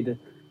I did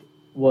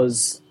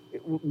was,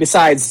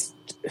 besides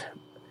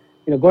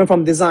going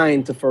from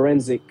design to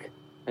forensic,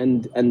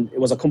 and it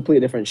was a completely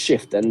different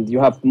shift, and you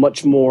have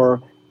much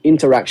more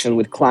interaction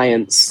with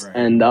clients, right,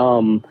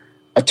 and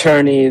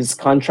attorneys,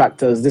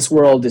 contractors. This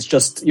world is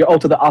just, you're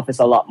out of the office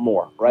a lot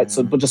more, right? Mm-hmm.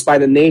 So, but just by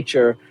the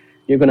nature,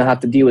 you're going to have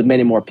to deal with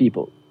many more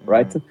people,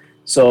 right? Mm-hmm.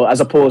 So as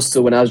opposed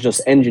to when I was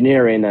just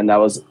engineering and I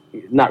was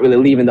not really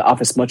leaving the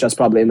office much, I was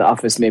probably in the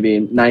office maybe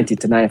 90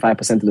 to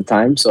 95% of the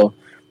time. So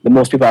the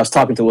most people I was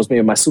talking to was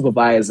maybe my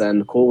supervisor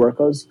and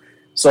co-workers.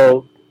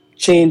 So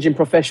change in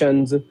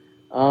professions,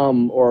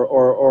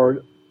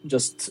 or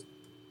just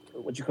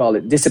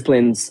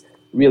disciplines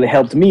really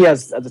helped me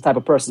as the type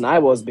of person I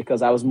was,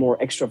 because I was more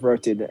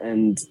extroverted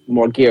and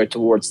more geared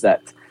towards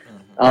that.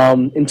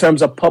 Mm-hmm. In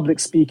terms of public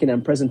speaking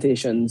and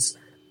presentations,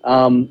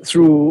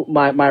 through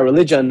my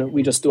religion,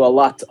 we just do a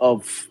lot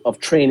of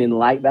training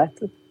like that.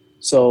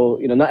 So,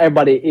 not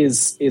everybody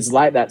is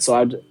like that. So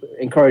I'd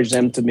encourage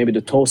them to maybe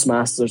do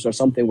Toastmasters or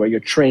something where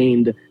you're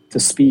trained to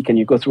speak and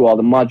you go through all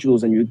the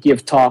modules and you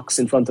give talks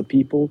in front of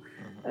people.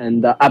 Mm-hmm.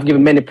 And I've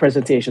given many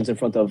presentations in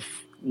front of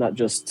not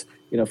just,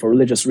 for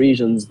religious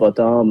reasons, but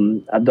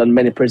I've done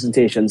many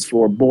presentations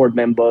for board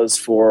members,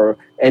 for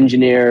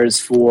engineers,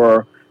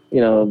 for,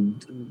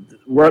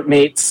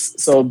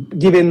 workmates. So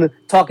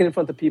talking in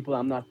front of people,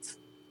 I'm not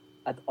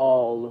at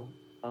all,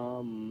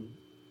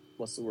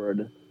 what's the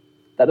word?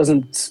 That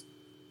doesn't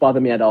bother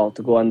me at all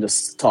to go and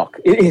just talk.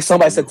 If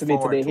somebody said to me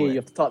today, hey, you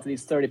have to talk to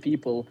these 30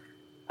 people,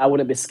 I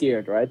wouldn't be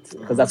scared, right?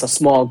 Because that's a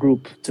small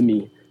group to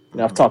me.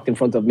 I've talked in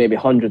front of maybe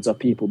hundreds of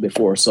people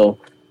before. So,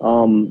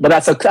 but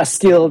that's a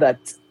skill that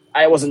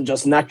I wasn't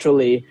just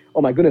naturally,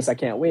 oh my goodness, I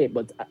can't wait.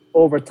 But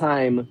over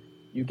time,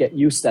 you get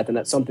used to that, and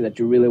that's something that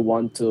you really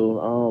want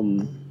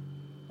to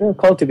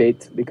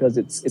cultivate, because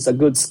it's a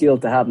good skill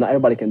to have. Not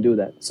everybody can do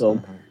that. So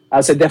I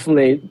would say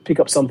definitely pick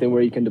up something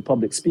where you can do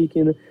public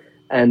speaking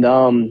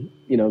and,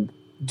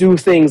 do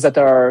things that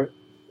are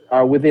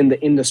within the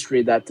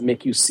industry that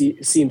make you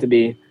seem to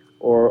be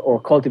or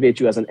cultivate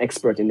you as an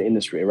expert in the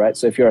industry, right?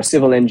 So if you're a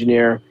civil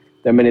engineer,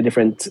 there are many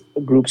different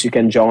groups you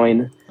can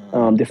join,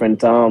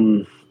 different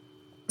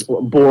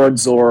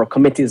boards or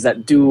committees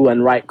that do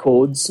and write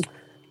codes.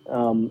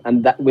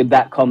 And that with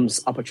that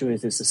comes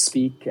opportunities to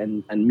speak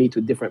and meet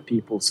with different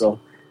people. So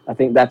I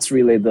think that's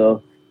really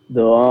the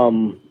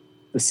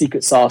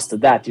secret sauce to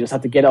that. You just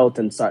have to get out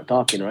and start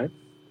talking, right?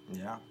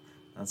 Yeah,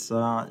 that's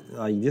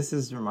this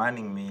is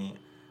reminding me.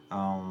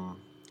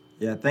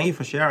 Thank you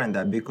for sharing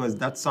that, because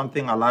that's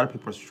something a lot of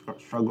people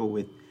struggle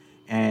with,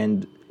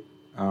 and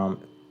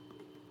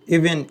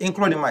even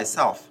including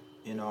myself.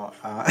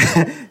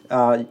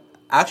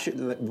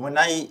 Actually, when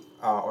I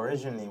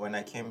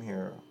came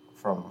here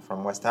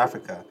from West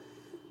Africa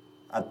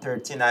at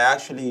 13, I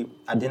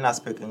did not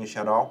speak English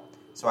at all.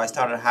 So I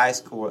started high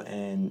school,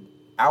 and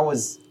I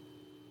was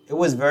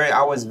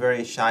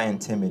very shy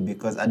and timid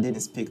because I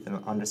didn't speak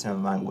and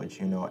understand the language,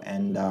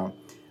 and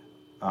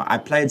I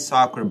played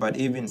soccer, but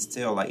even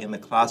still, like in the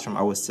classroom,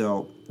 I was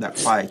still that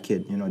quiet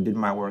kid, did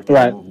my work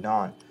and moved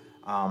on.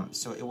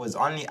 So it was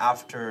only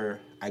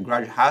after I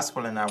graduated high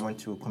school and I went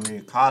to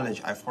community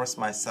college, I forced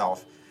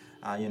myself,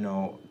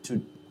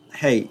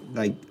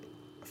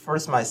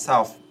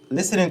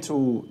 listening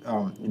to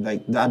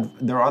that.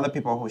 There are other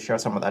people who share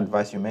some of the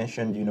advice you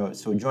mentioned,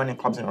 so joining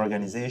clubs and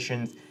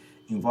organizations,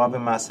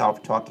 involving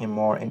myself, talking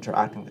more,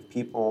 interacting with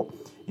people,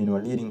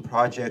 leading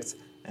projects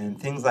and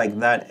things like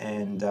that,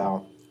 and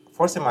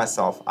forcing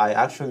myself. I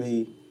had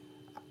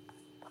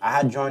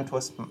joined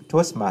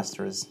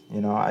Toastmasters,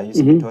 I used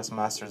to be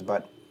Toastmasters,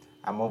 but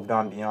I moved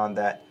on beyond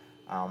that.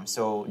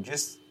 So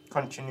just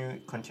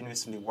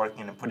continuously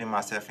working and putting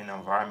myself in an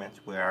environment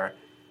where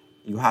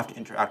you have to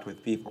interact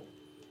with people.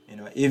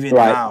 Even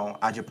now,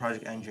 as a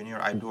project engineer,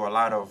 I do a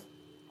lot of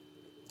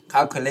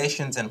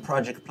calculations and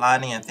project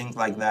planning and things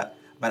like that,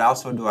 but I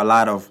also do a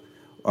lot of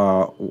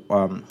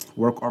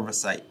work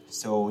oversight.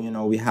 So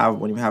when we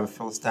have a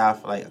field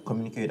staff, like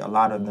communicate a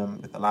lot of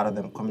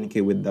them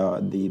communicate with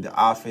the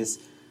office,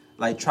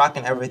 like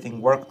tracking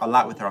everything, work a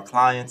lot with our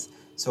clients.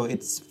 So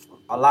it's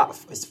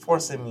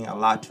forcing me a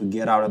lot to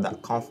get out of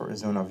that comfort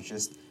zone of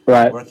just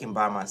working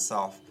by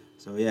myself.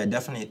 So yeah,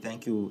 definitely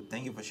thank you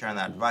for sharing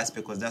that advice,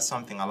 because that's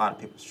something a lot of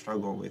people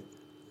struggle with.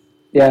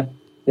 Yeah,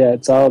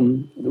 it's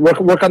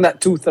work on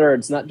that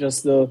 2/3, not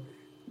just the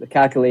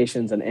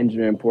calculations and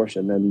engineering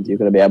portion, and you're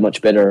going to be a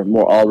much better,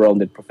 more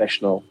all-rounded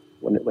professional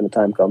when the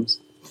time comes.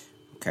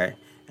 Okay,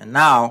 and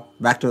now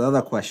back to the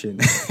other question.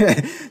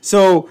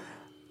 So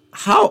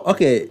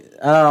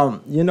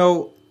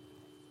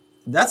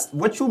that's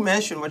what you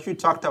mentioned, what you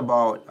talked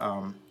about.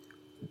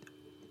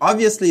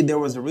 Obviously there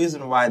was a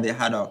reason why they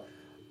had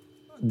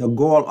the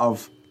goal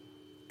of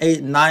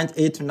 8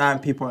 to 9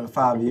 people in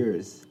 5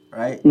 years,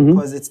 right?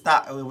 Because it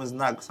was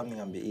not something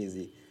that would be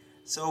easy.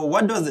 So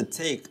what does it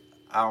take?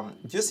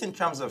 Just in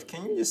terms of,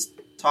 can you just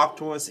talk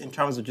to us in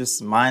terms of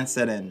just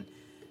mindset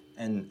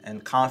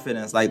and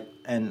confidence, like,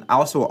 and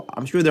also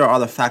I'm sure there are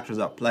other factors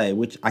at play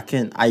which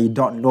I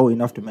don't know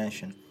enough to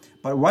mention,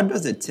 but what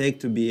does it take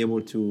to be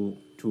able to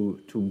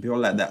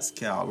build at that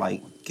scale?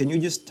 Like, can you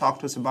just talk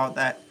to us about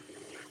that?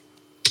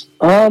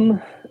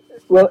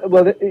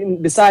 Well,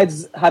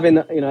 besides having,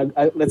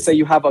 let's say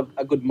you have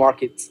a good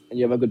market and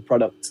you have a good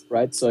product,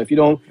 right? So if you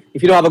don't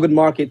have a good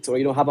market, or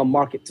you don't have a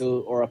market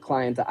or a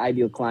client, an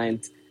ideal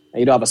client, and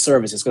you don't have a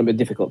service, it's going to be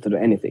difficult to do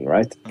anything,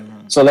 right?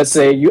 Mm-hmm. So let's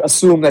say you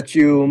assume that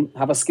you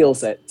have a skill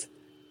set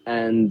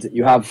and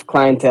you have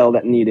clientele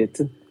that need it,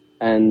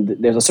 and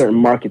there's a certain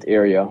market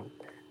area.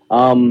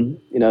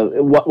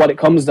 What it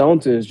comes down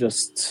to is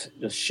just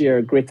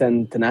sheer grit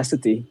and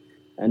tenacity,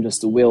 and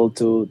just the will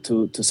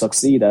to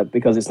succeed at,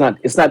 because it's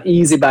not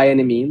easy by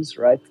any means,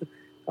 right?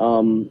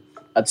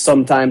 At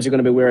sometimes you're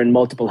going to be wearing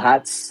multiple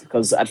hats,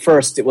 because at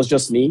first it was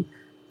just me,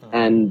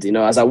 and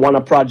as I won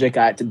a project,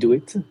 I had to do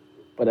it.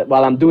 But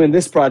while I'm doing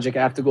this project,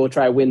 I have to go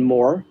try win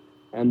more,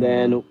 and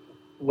then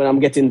when I'm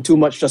getting too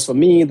much just for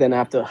me, then I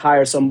have to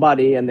hire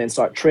somebody and then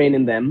start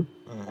training them,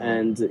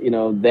 and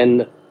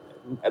then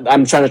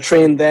I'm trying to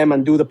train them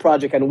and do the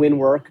project and win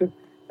work,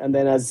 and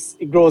then as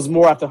it grows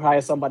more, I have to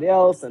hire somebody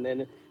else, and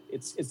then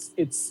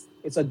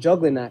it's a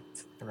juggling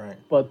act. Right.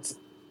 But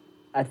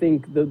I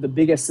think the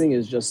biggest thing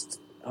is just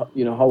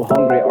how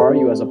hungry are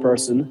you as a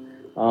person,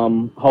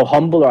 how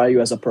humble are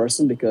you as a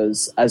person,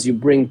 because as you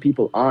bring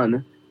people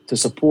on to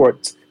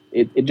support,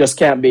 it just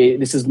can't be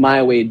this is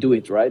my way, do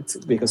it, right?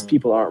 Because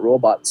people aren't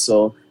robots.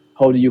 So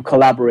how do you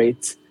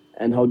collaborate,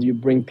 and how do you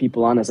bring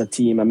people on as a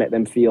team and make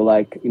them feel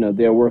like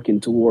they're working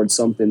towards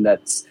something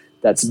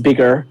that's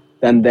bigger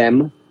than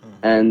them,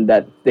 and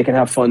that they can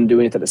have fun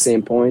doing it at the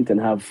same point, and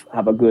have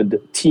a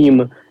good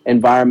team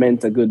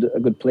environment, a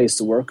good place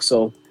to work.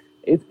 So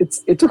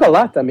it took a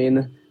lot. I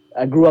mean,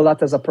 I grew a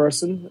lot as a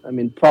person. I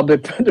mean, probably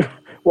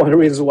one of the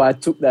reasons why I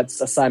took that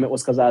assignment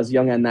was because I was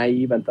young and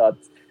naive and thought,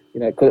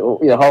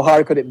 how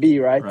hard could it be,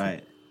 right?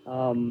 Right.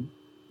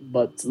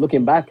 But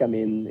looking back, I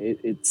mean,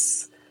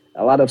 it's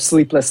a lot of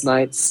sleepless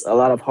nights, a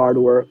lot of hard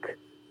work,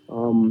 a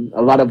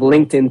lot of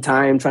LinkedIn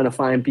time trying to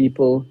find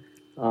people.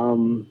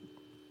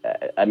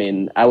 I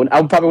mean, I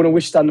probably wouldn't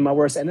wish that on my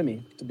worst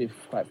enemy, to be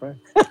quite frank.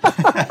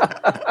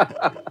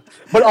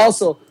 but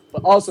also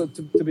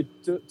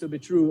to be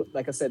true,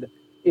 like I said,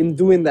 in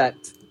doing that,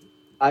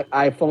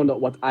 I found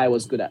out what I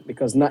was good at,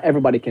 because not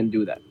everybody can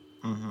do that.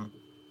 Mm-hmm.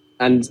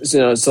 And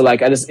so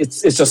like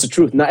it's just the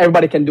truth. Not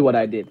everybody can do what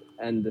I did,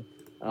 and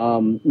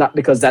not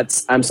because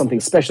I'm something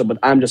special, but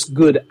I'm just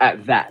good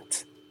at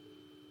that,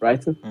 right?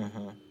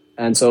 Mm-hmm.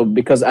 And so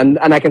because and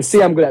I can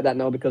see I'm good at that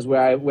now, because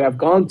where I've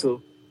gone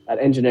to at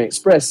Engineering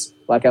Express,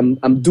 like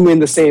I'm doing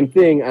the same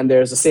thing, and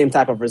there's the same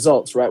type of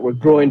results, right? We're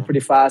growing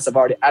pretty fast. I've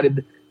already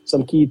added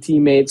some key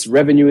teammates.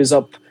 Revenue is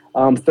up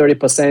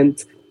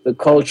 30%. The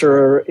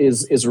culture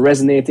is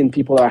resonating.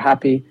 People are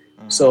happy.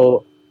 Mm-hmm.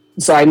 So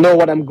I know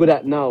what I'm good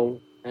at now,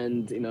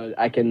 and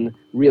I can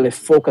really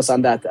focus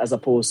on that, as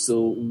opposed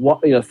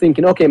to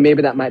thinking, okay,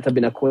 maybe that might have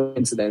been a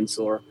coincidence,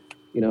 or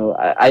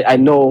I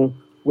know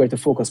where to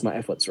focus my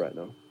efforts right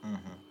now.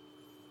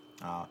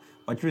 Mm-hmm.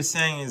 What you're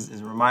saying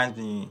is reminds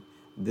me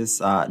this.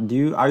 Are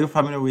you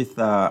familiar with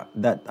that?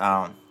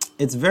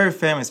 It's very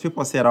famous.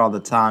 People say it all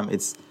the time.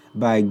 It's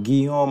by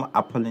Guillaume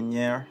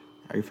Apollinaire.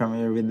 Are you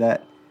familiar with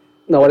that?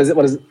 No, what is it?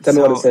 Tell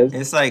me what it says.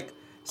 It's like,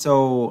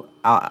 so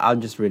I'll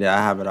just read it. I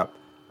have it up.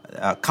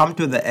 Come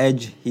to the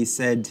edge, he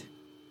said.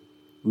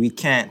 We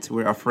can't,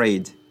 we're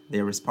afraid,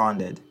 they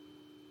responded.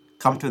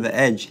 Come to the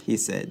edge, he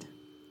said.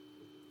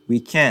 We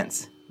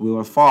can't, we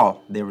will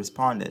fall, they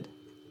responded.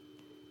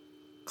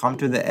 Come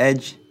to the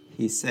edge,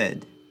 he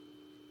said.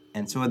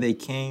 And so they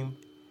came,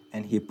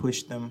 and he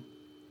pushed them,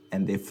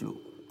 and they flew.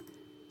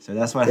 So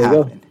that's what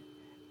happened.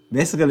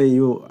 Basically,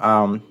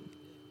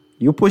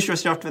 you push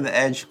yourself to the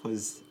edge,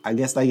 because I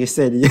guess, like you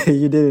said,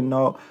 you didn't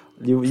know,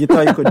 you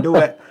thought you could do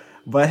it,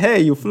 but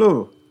hey, you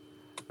flew,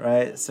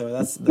 right? So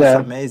that's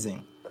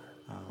amazing.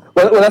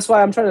 Well, that's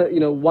why I'm trying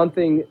to, one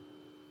thing,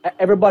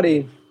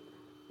 everybody,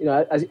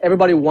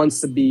 everybody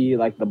wants to be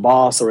like the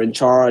boss or in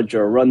charge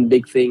or run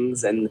big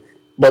things,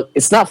 but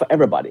it's not for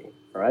everybody,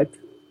 right?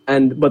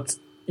 But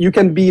you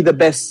can be the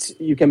best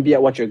you can be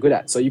at what you're good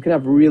at. So you can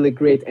have really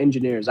great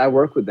engineers. I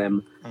work with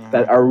them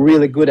that are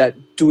really good at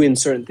doing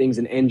certain things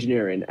in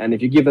engineering, and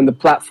if you give them the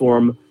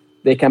platform,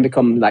 they can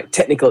become like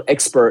technical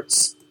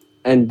experts,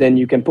 and then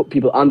you can put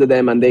people under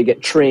them and they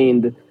get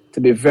trained to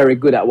be very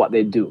good at what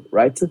they do,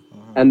 right?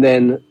 And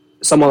then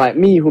someone like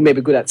me who may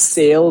be good at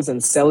sales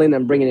and selling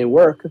and bringing in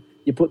work,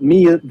 you put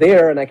me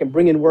there and I can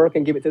bring in work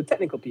and give it to the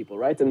technical people,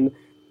 right? And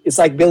it's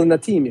like building a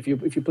team. If you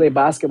play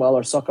basketball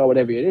or soccer or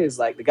whatever it is,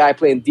 like the guy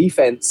playing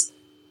defense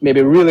may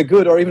be really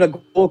good, or even a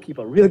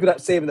goalkeeper, really good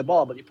at saving the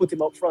ball, but you put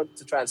him up front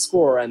to try and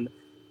score and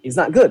he's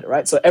not good,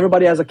 right? So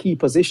everybody has a key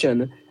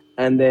position,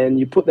 and then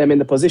you put them in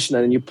the position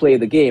and then you play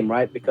the game,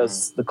 right?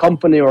 Because the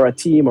company or a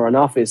team or an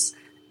office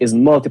is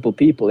multiple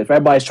people. If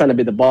everybody's trying to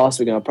be the boss,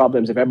 we're going to have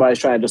problems. If everybody's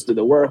trying to just do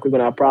the work, we're going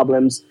to have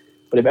problems.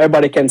 But if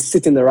everybody can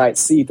sit in the right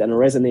seat and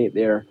resonate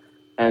there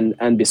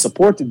and be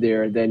supported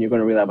there, then you're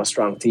going to really have a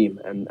strong team.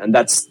 And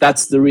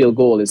that's the real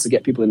goal, is to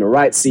get people in the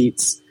right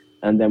seats,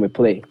 and then we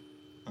play.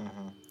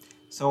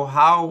 So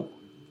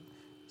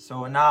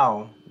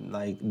now,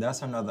 like,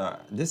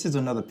 this is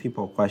another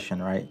people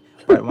question, right?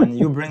 But when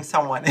you bring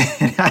someone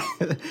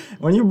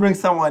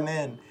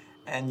in,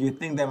 and you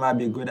think they might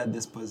be good at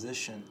this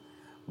position,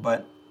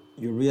 but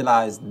you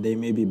realize they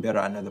may be better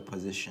at another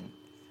position,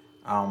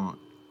 what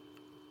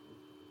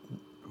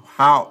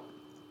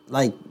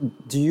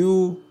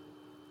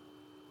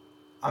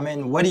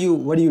do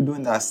you do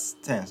in that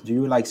sense? Do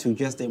you like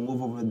suggest they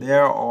move over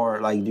there, or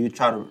like do you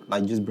try to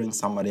like just bring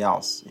somebody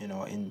else,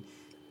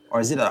 or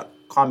is it a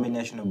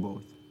combination of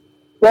both?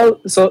 Well,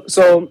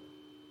 so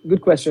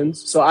good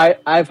questions. So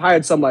I've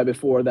hired somebody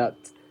before that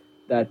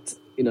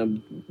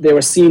they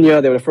were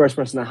senior, they were the first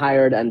person I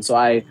hired, and so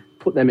I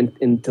put them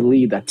in to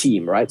lead a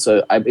team, right?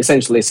 So I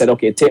essentially said,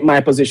 okay, take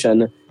my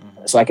position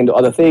so I can do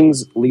other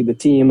things, lead the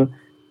team,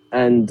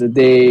 and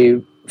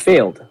they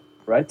failed,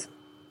 right?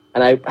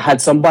 And I had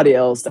somebody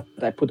else that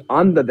I put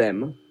under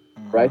them,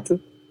 right?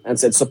 And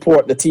said,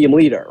 support the team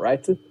leader,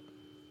 right?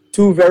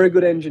 Two very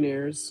good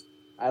engineers.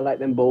 I like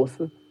them both.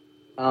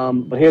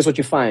 But here's what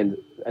you find.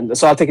 And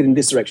so I'll take it in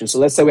this direction. So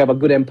let's say we have a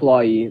good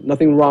employee.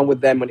 Nothing wrong with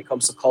them when it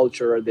comes to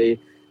culture. They're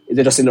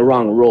just in the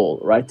wrong role,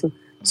 right?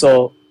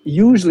 So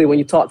usually when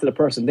you talk to the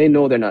person, they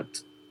know they're not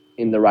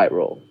in the right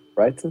role,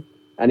 right?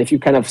 And if you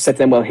kind of set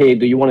them, well, hey,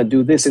 do you want to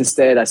do this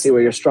instead? I see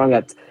where you're strong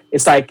at.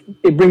 It's like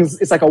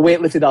a weight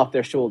lifted off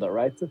their shoulder,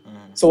 right?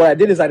 So what I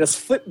did is I just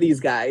flipped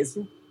these guys,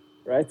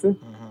 right?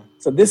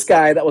 So this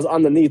guy that was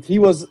underneath, he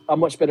was a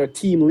much better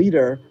team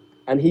leader,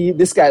 and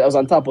this guy that was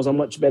on top was a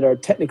much better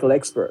technical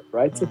expert,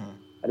 right?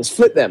 I just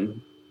flipped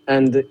them,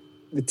 and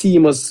the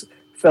team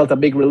felt a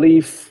big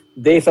relief.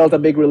 They felt a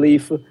big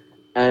relief,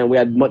 and we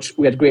had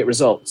great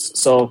results.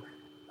 So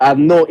I have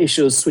no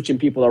issues switching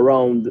people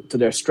around to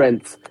their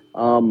strength.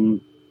 No,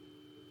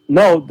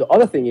 the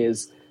other thing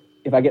is,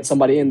 if I get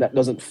somebody in that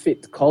doesn't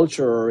fit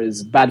culture or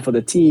is bad for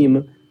the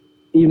team,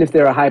 even if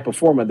they're a high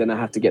performer, then I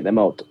have to get them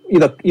out.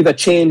 Either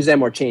change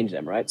them or change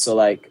them, right? So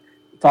like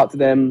talk to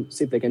them,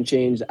 see if they can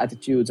change the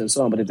attitudes and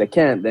so on. But if they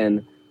can't,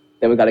 then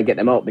we got to get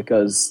them out,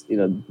 because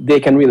they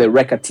can really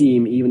wreck a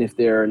team even if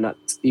they're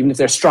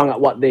strong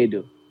at what they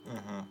do.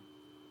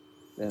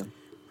 Yeah.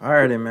 All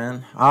righty,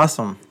 man.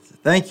 Awesome.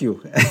 Thank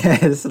you.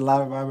 This is a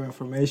lot of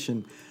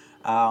information.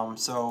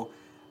 So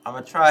I'm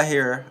gonna try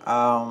here.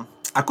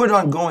 I could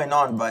on going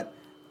on, but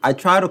I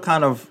try to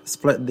kind of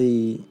split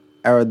the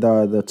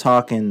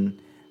talk in,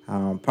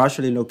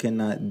 partially looking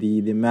at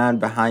the man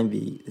behind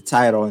the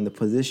title and the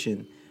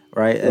position,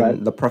 right,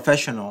 and the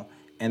professional,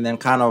 and then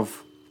kind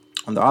of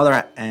on the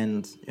other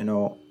end,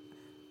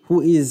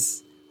 who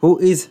is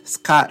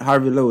Scott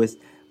Harvey Lewis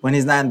when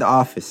he's not in the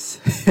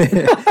office.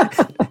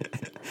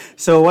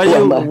 So what do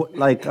you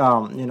like?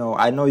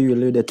 I know you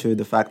alluded to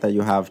the fact that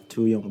you have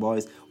two young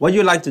boys. What do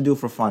you like to do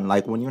for fun?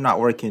 Like when you're not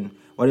working,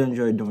 what do you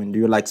enjoy doing? Do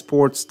you like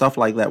sports, stuff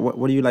like that?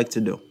 What do you like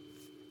to do?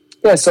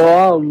 Yeah,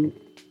 so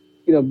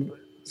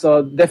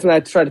so definitely I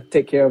try to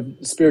take care of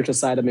the spiritual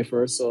side of me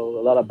first. So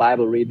a lot of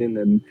Bible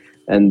reading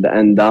and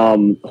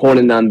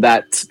honing on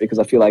that, because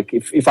I feel like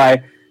if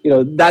I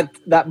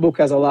that book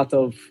has a lot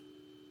of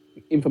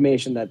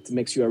information that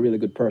makes you a really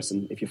good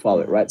person if you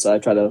follow it, right? So I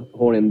try to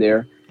hone in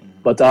there.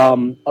 But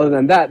other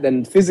than that,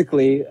 then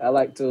physically, I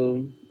like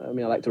to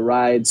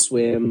ride,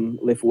 swim,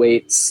 lift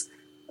weights,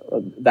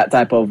 that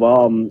type of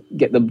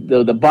get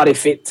the body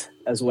fit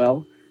as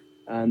well.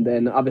 And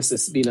then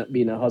obviously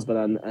being a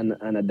husband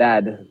and a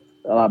dad,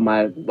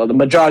 the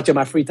majority of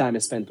my free time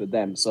is spent with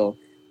them. So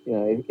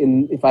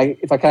if I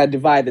kind of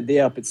divide the day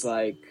up, it's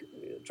like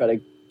try to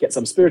get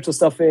some spiritual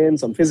stuff in,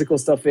 some physical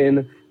stuff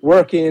in,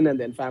 work in, and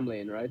then family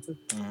in, right?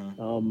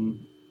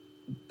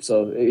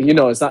 So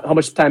it's not how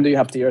much time do you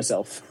have to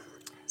yourself.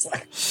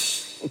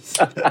 It's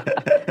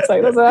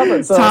like that's what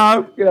happens. So,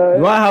 time.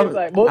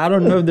 I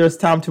don't know if there's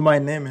time to my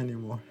name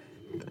anymore.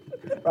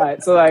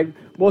 Right. So like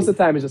most of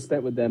the time is just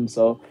spent with them.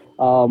 So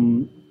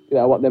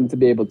I want them to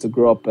be able to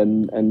grow up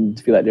and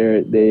feel like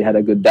they had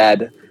a good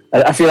dad.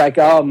 I feel like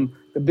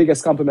the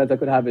biggest compliment I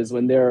could have is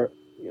when they're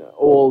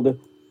old.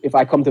 If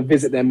I come to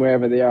visit them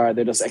wherever they are,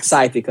 they're just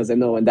excited because they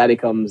know when daddy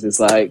comes, it's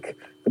like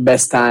the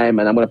best time,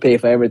 and I'm going to pay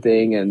for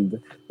everything,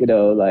 and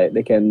like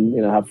they can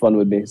have fun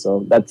with me.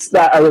 So that's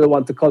I really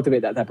want to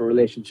cultivate that type of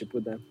relationship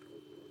with them.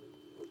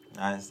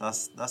 Nice.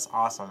 That's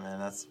awesome, man.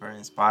 That's very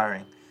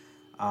inspiring.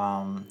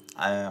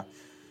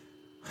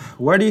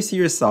 Where do you see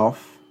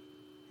yourself,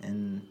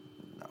 and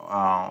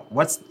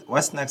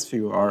what's next for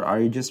you? Or are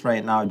you just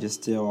right now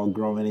just still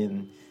growing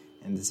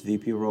in this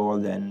VP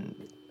role? And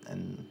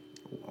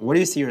where do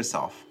you see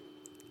yourself?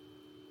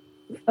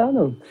 I don't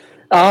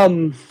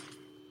know.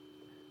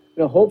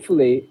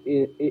 Hopefully,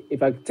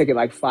 if I take it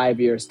like 5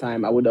 years'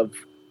 time, I would have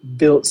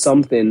built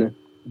something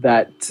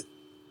that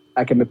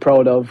I can be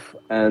proud of,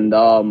 and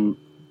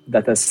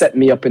that has set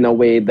me up in a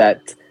way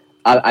that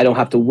I don't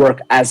have to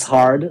work as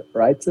hard,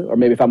 right? Or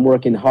maybe if I'm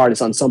working hard,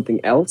 it's on something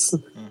else.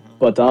 Mm-hmm.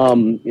 But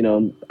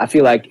I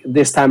feel like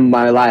this time in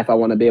my life, I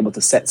want to be able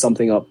to set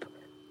something up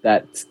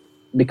that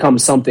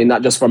becomes something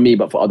not just for me,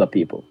 but for other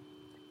people,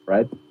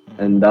 right?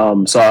 Mm-hmm.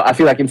 And so I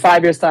feel like in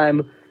 5 years'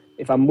 time,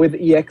 if I'm with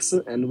EX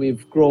and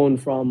we've grown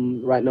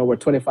from right now we're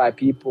 25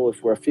 people,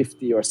 if we're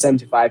 50 or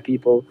 75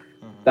 people,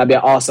 that'd be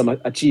an awesome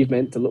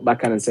achievement to look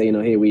back on and say,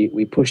 hey,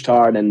 we pushed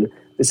hard and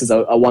this is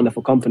a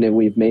wonderful company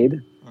we've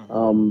made.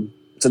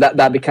 So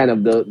that'd be kind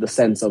of the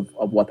sense of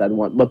what I'd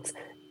want. But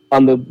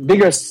on the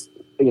bigger,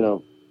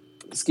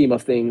 scheme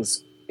of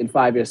things, in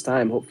 5 years'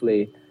 time,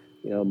 hopefully,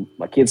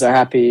 my kids are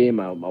happy,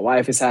 my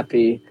wife is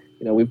happy.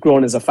 We've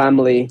grown as a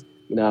family.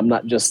 I'm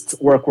not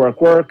just work.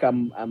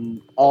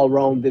 I'm all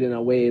rounded in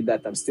a way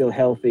that I'm still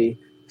healthy,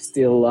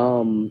 still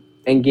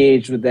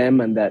engaged with them,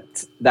 and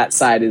that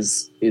side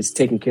is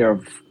taken care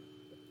of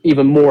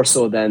even more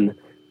so than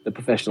the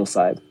professional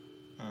side.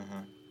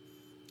 Mm-hmm.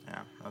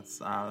 Yeah, that's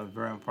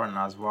very important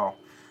as well.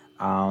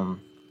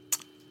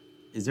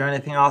 Is there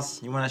anything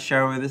else you want to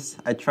share with us?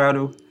 I try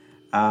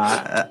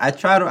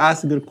to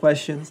ask good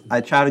questions.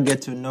 I try to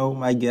get to know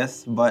my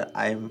guests, but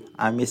I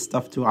miss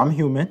stuff too. I'm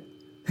human.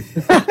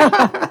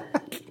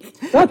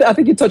 I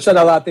think you touched on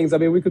a lot of things. I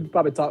mean, we could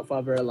probably talk for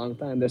a very long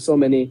time. There's so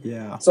many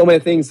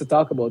things to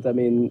talk about. I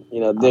mean,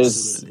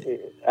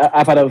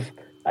 I've had an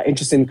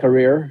interesting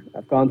career.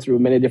 I've gone through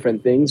many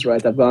different things,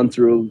 right? I've gone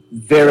through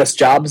various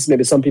jobs.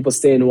 Maybe some people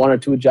stay in 1 or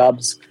 2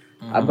 jobs.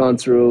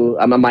 Mm-hmm.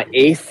 I'm on my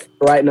 8th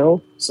right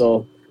now.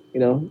 So,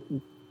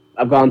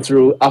 I've gone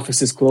through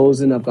offices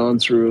closing. I've gone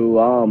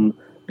through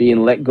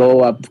being let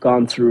go. I've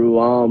gone through,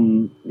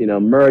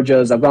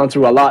 mergers. I've gone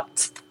through a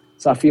lot.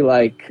 So I feel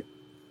like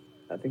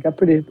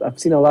I've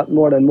seen a lot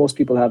more than most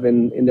people have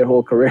in their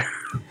whole career.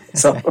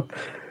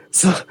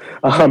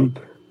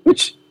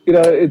 Which,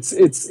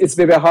 it's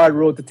maybe a hard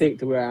road to take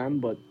to where I am,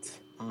 but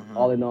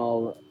all in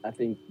all, I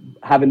think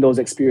having those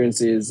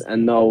experiences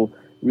and now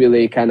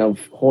really kind of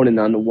honing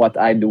on what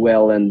I do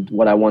well and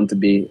what I want to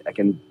be, I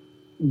can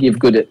give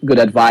good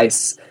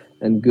advice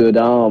and good,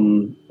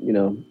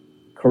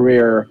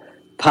 career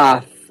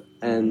path.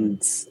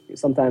 And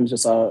sometimes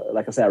just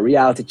like I said, a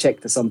reality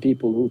check to some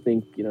people who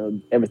think,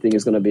 everything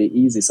is going to be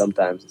easy.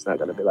 Sometimes it's not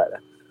going to be like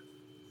that.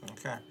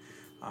 Okay.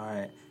 All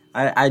right.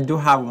 I do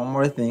have one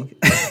more thing.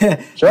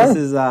 Sure. This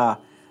is,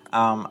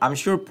 I'm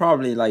sure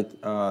probably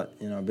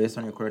based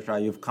on your career trial,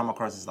 you've come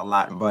across this a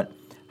lot, but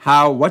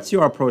what's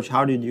your approach?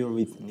 How do you deal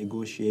with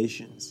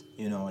negotiations?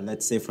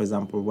 Let's say, for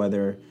example,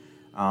 whether,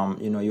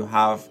 you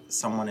have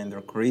someone in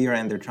their career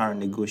and they're trying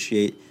to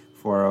negotiate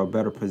for a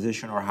better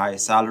position or higher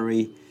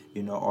salary,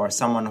 or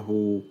someone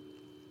who,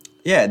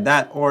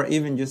 or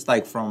even just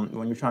like from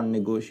when you're trying to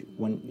negotiate,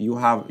 when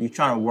you're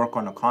trying to work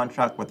on a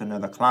contract with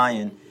another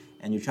client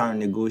and you're trying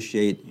to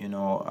negotiate,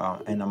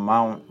 an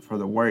amount for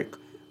the work.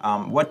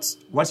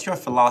 What's your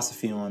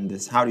philosophy on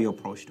this? How do you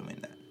approach doing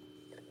that?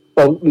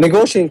 Well,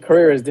 negotiating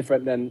career is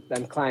different than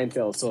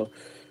clientele. So,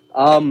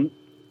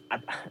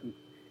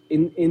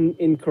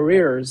 in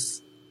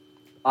careers,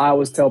 I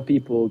always tell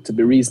people to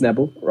be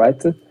reasonable, right?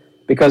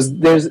 Because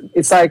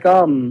it's like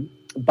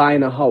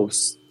buying a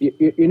house.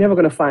 You're never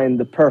going to find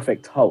the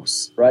perfect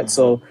house, right?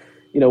 So,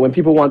 when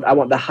people I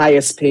want the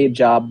highest paid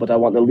job, but I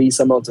want the least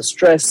amount of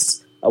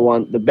stress. I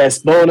want the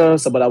best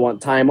bonus, but I want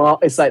time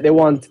off. It's like they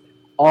want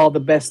all the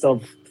best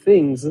of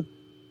things,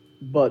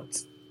 but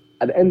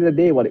at the end of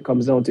the day, what it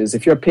comes down to is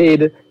if you're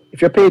paid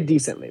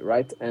decently,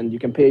 right, and you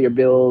can pay your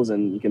bills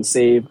and you can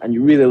save and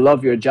you really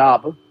love your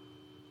job,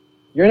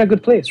 you're in a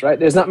good place, right?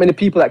 There's not many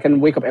people that can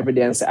wake up every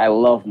day and say, I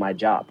love my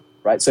job,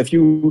 right? So if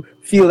you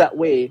feel that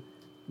way,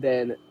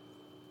 then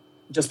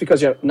just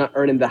because you're not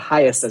earning the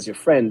highest as your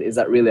friend, is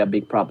that really a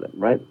big problem,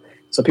 right?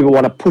 So people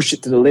want to push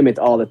it to the limit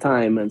all the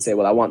time and say,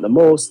 well, I want the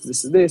most,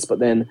 this is this,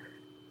 and then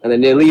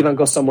they leave and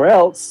go somewhere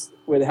else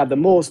where they have the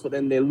most, but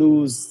then they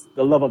lose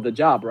the love of the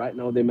job, right?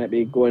 Now they might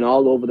be going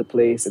all over the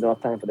place and don't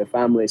have time for their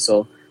family.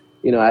 So,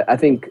 I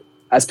think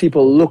as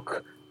people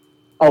look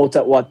out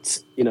at what,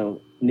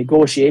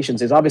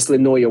 negotiations is, obviously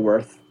know your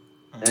worth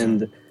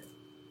and,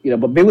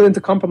 but be willing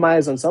to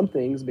compromise on some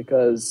things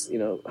because,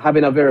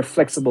 having a very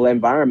flexible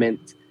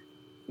environment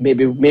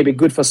maybe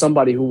good for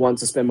somebody who wants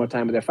to spend more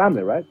time with their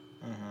family, right?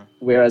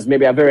 Whereas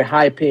maybe a very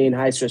high paying,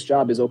 high stress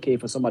job is okay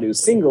for somebody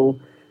who's single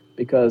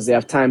because they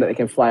have time that they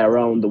can fly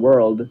around the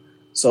world.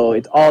 So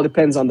it all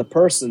depends on the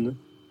person.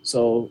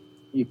 So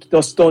you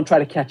just don't try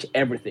to catch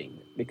everything,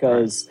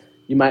 because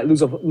you might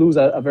lose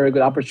a very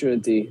good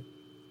opportunity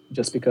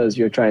just because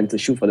you're trying to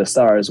shoot for the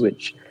stars,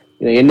 which,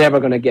 you're never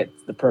going to get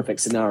the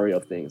perfect scenario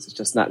of things. It's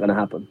just not going to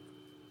happen.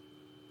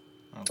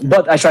 Okay.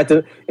 But I try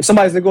to, if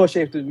somebody's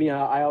negotiating with me,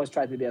 I always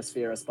try to be as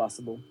fair as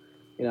possible.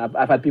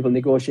 I've had people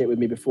negotiate with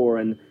me before,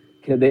 and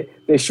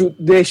they shoot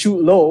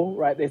low,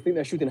 right? They think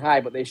they're shooting high,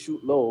 but they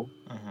shoot low.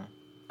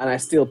 And I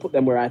still put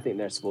them where I think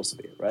they're supposed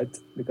to be, right?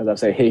 Because I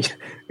say, hey,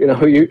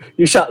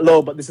 you shot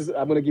low, but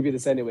I'm going to give you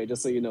this anyway,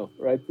 just so you know,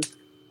 right?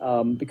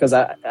 Because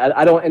I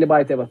don't want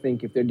anybody to ever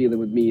think, if they're dealing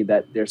with me,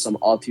 that there's some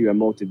ulterior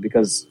motive.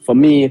 Because for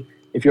me,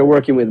 if you're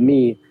working with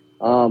me,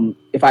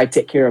 if I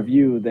take care of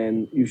you,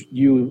 then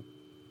you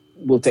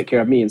will take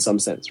care of me in some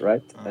sense,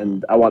 right?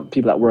 And I want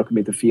people that work with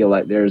me to feel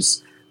like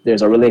there's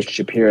a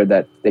relationship here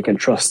that they can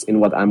trust in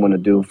what I'm going to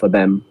do for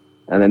them,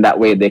 and then that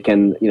way they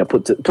can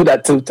put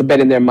that to bed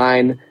in their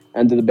mind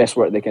and do the best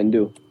work they can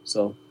do.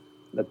 So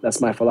that's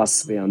my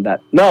philosophy on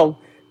that. Now,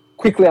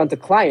 quickly onto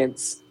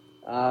clients.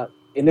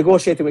 In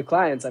negotiating with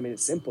clients, I mean,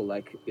 it's simple.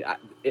 Like,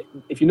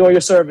 if you know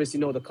your service, you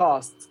know the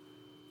cost.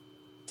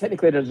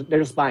 Technically, they're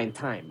just buying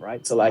time,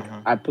 right? So, like,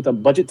 I put a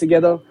budget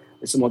together.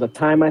 This amount of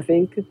time, I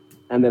think,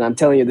 and then I'm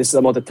telling you this is the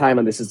amount of time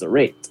and this is the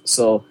rate.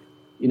 So,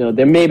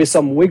 there may be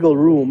some wiggle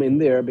room in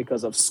there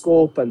because of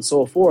scope and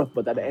so forth,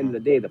 but at the end of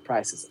the day, the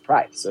price is the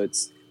price. So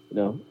it's,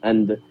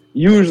 and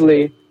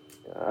usually,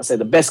 I say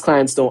the best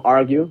clients don't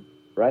argue,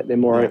 right? They're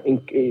more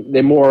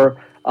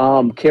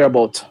care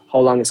about how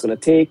long it's going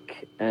to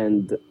take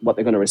and what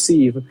they're going to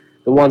receive.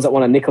 The ones that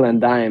want a nickel and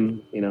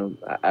dime,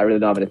 I really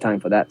don't have any time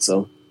for that.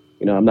 So,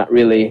 I'm not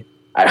really,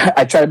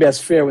 I try to be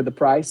as fair with the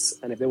price.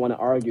 And if they want to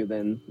argue,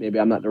 then maybe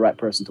I'm not the right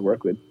person to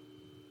work with.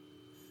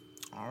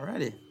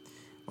 Alrighty.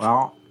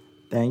 Well,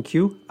 thank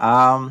you.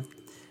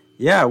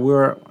 We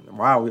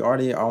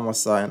already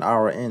almost an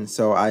hour in.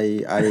 So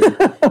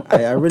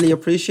I really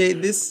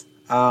appreciate this.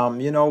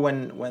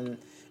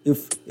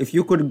 If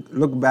you could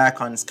look back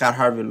on Scott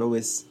Harvey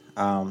Lewis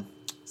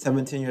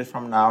 17 years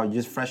from now,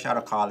 just fresh out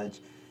of college,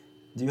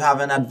 do you have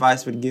an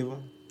advice would give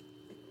him?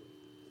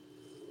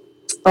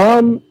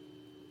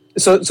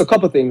 So a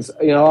couple of things.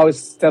 I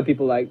always tell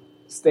people, like,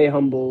 stay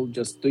humble,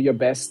 just do your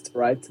best,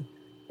 right?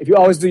 If you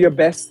always do your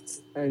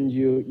best and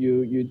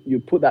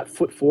you put that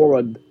foot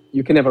forward,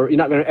 you're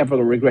not going to ever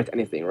regret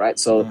anything, right?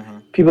 So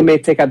people may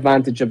take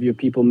advantage of you,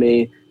 people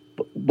may,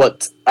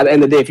 but at the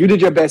end of the day, if you did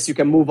your best, you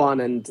can move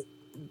on, and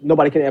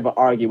nobody can ever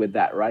argue with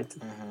that, right?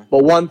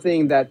 But one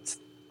thing that,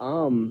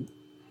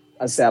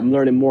 I say I'm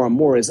learning more and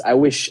more is, I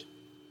wish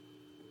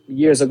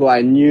years ago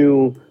I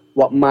knew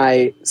what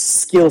my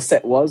skill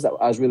set was that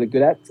I was really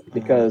good at,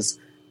 because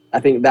I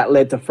think that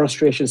led to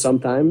frustration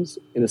sometimes,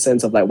 in the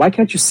sense of, like, why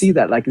can't you see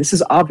that? Like, this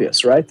is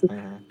obvious, right?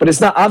 But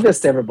it's not obvious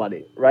to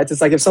everybody, right?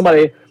 It's like if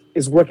somebody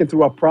is working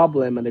through a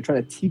problem and they're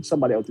trying to teach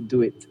somebody how to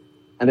do it,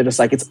 and they're just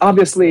like, it's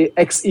obviously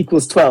X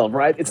equals 12,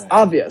 right? It's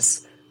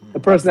obvious.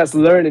 The person that's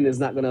learning is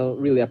not going to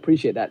really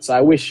appreciate that. So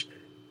I wish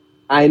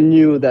I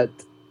knew that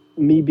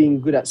me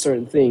being good at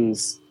certain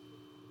things,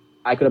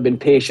 I could have been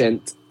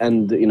patient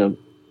and,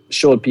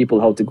 showed people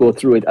how to go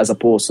through it, as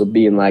opposed to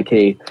being like,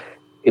 hey,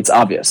 it's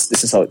obvious.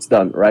 This is how it's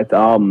done, right?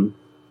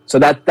 So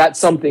that's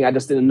something I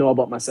just didn't know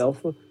about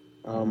myself.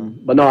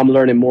 But now I'm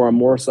learning more and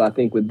more. So I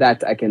think with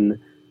that, I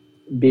can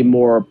be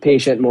more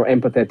patient, more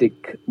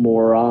empathetic,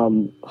 more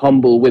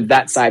humble with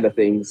that side of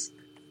things,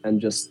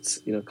 and just,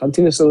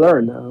 continuously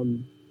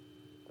learn.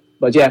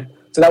 But yeah,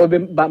 so that would be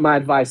my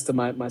advice to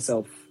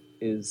myself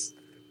is,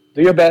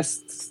 do your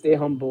best, stay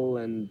humble,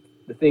 and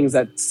the things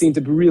that seem to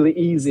be really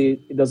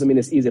easy, it doesn't mean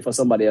it's easy for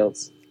somebody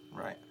else.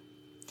 Right.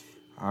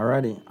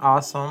 Alrighty.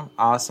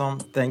 Awesome.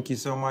 Thank you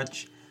so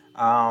much.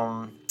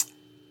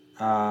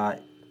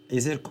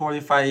 Is it cool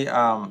if I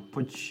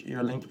put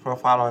your LinkedIn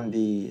profile on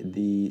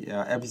the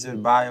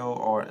episode bio,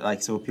 or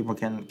like, so people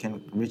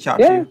can reach out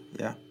to you?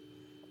 Yeah.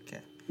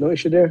 Okay. No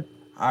issue there.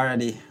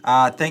 Alrighty.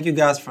 Thank you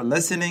guys for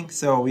listening.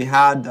 So we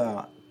had,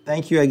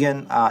 thank you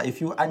again.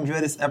 If you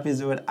enjoyed this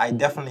episode, I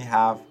definitely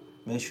have.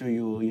 Make sure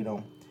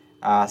you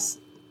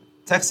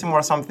text him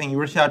or something. You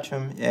reach out to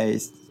him.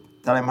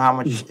 Tell him how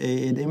much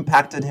it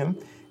impacted him.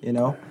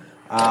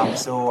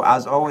 So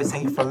as always,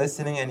 thank you for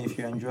listening. And if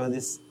you enjoy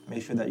this,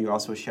 make sure that you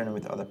also share it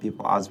with other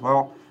people as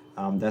well.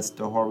 That's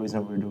the whole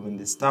reason we're doing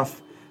this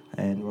stuff.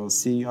 And we'll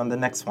see you on the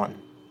next one.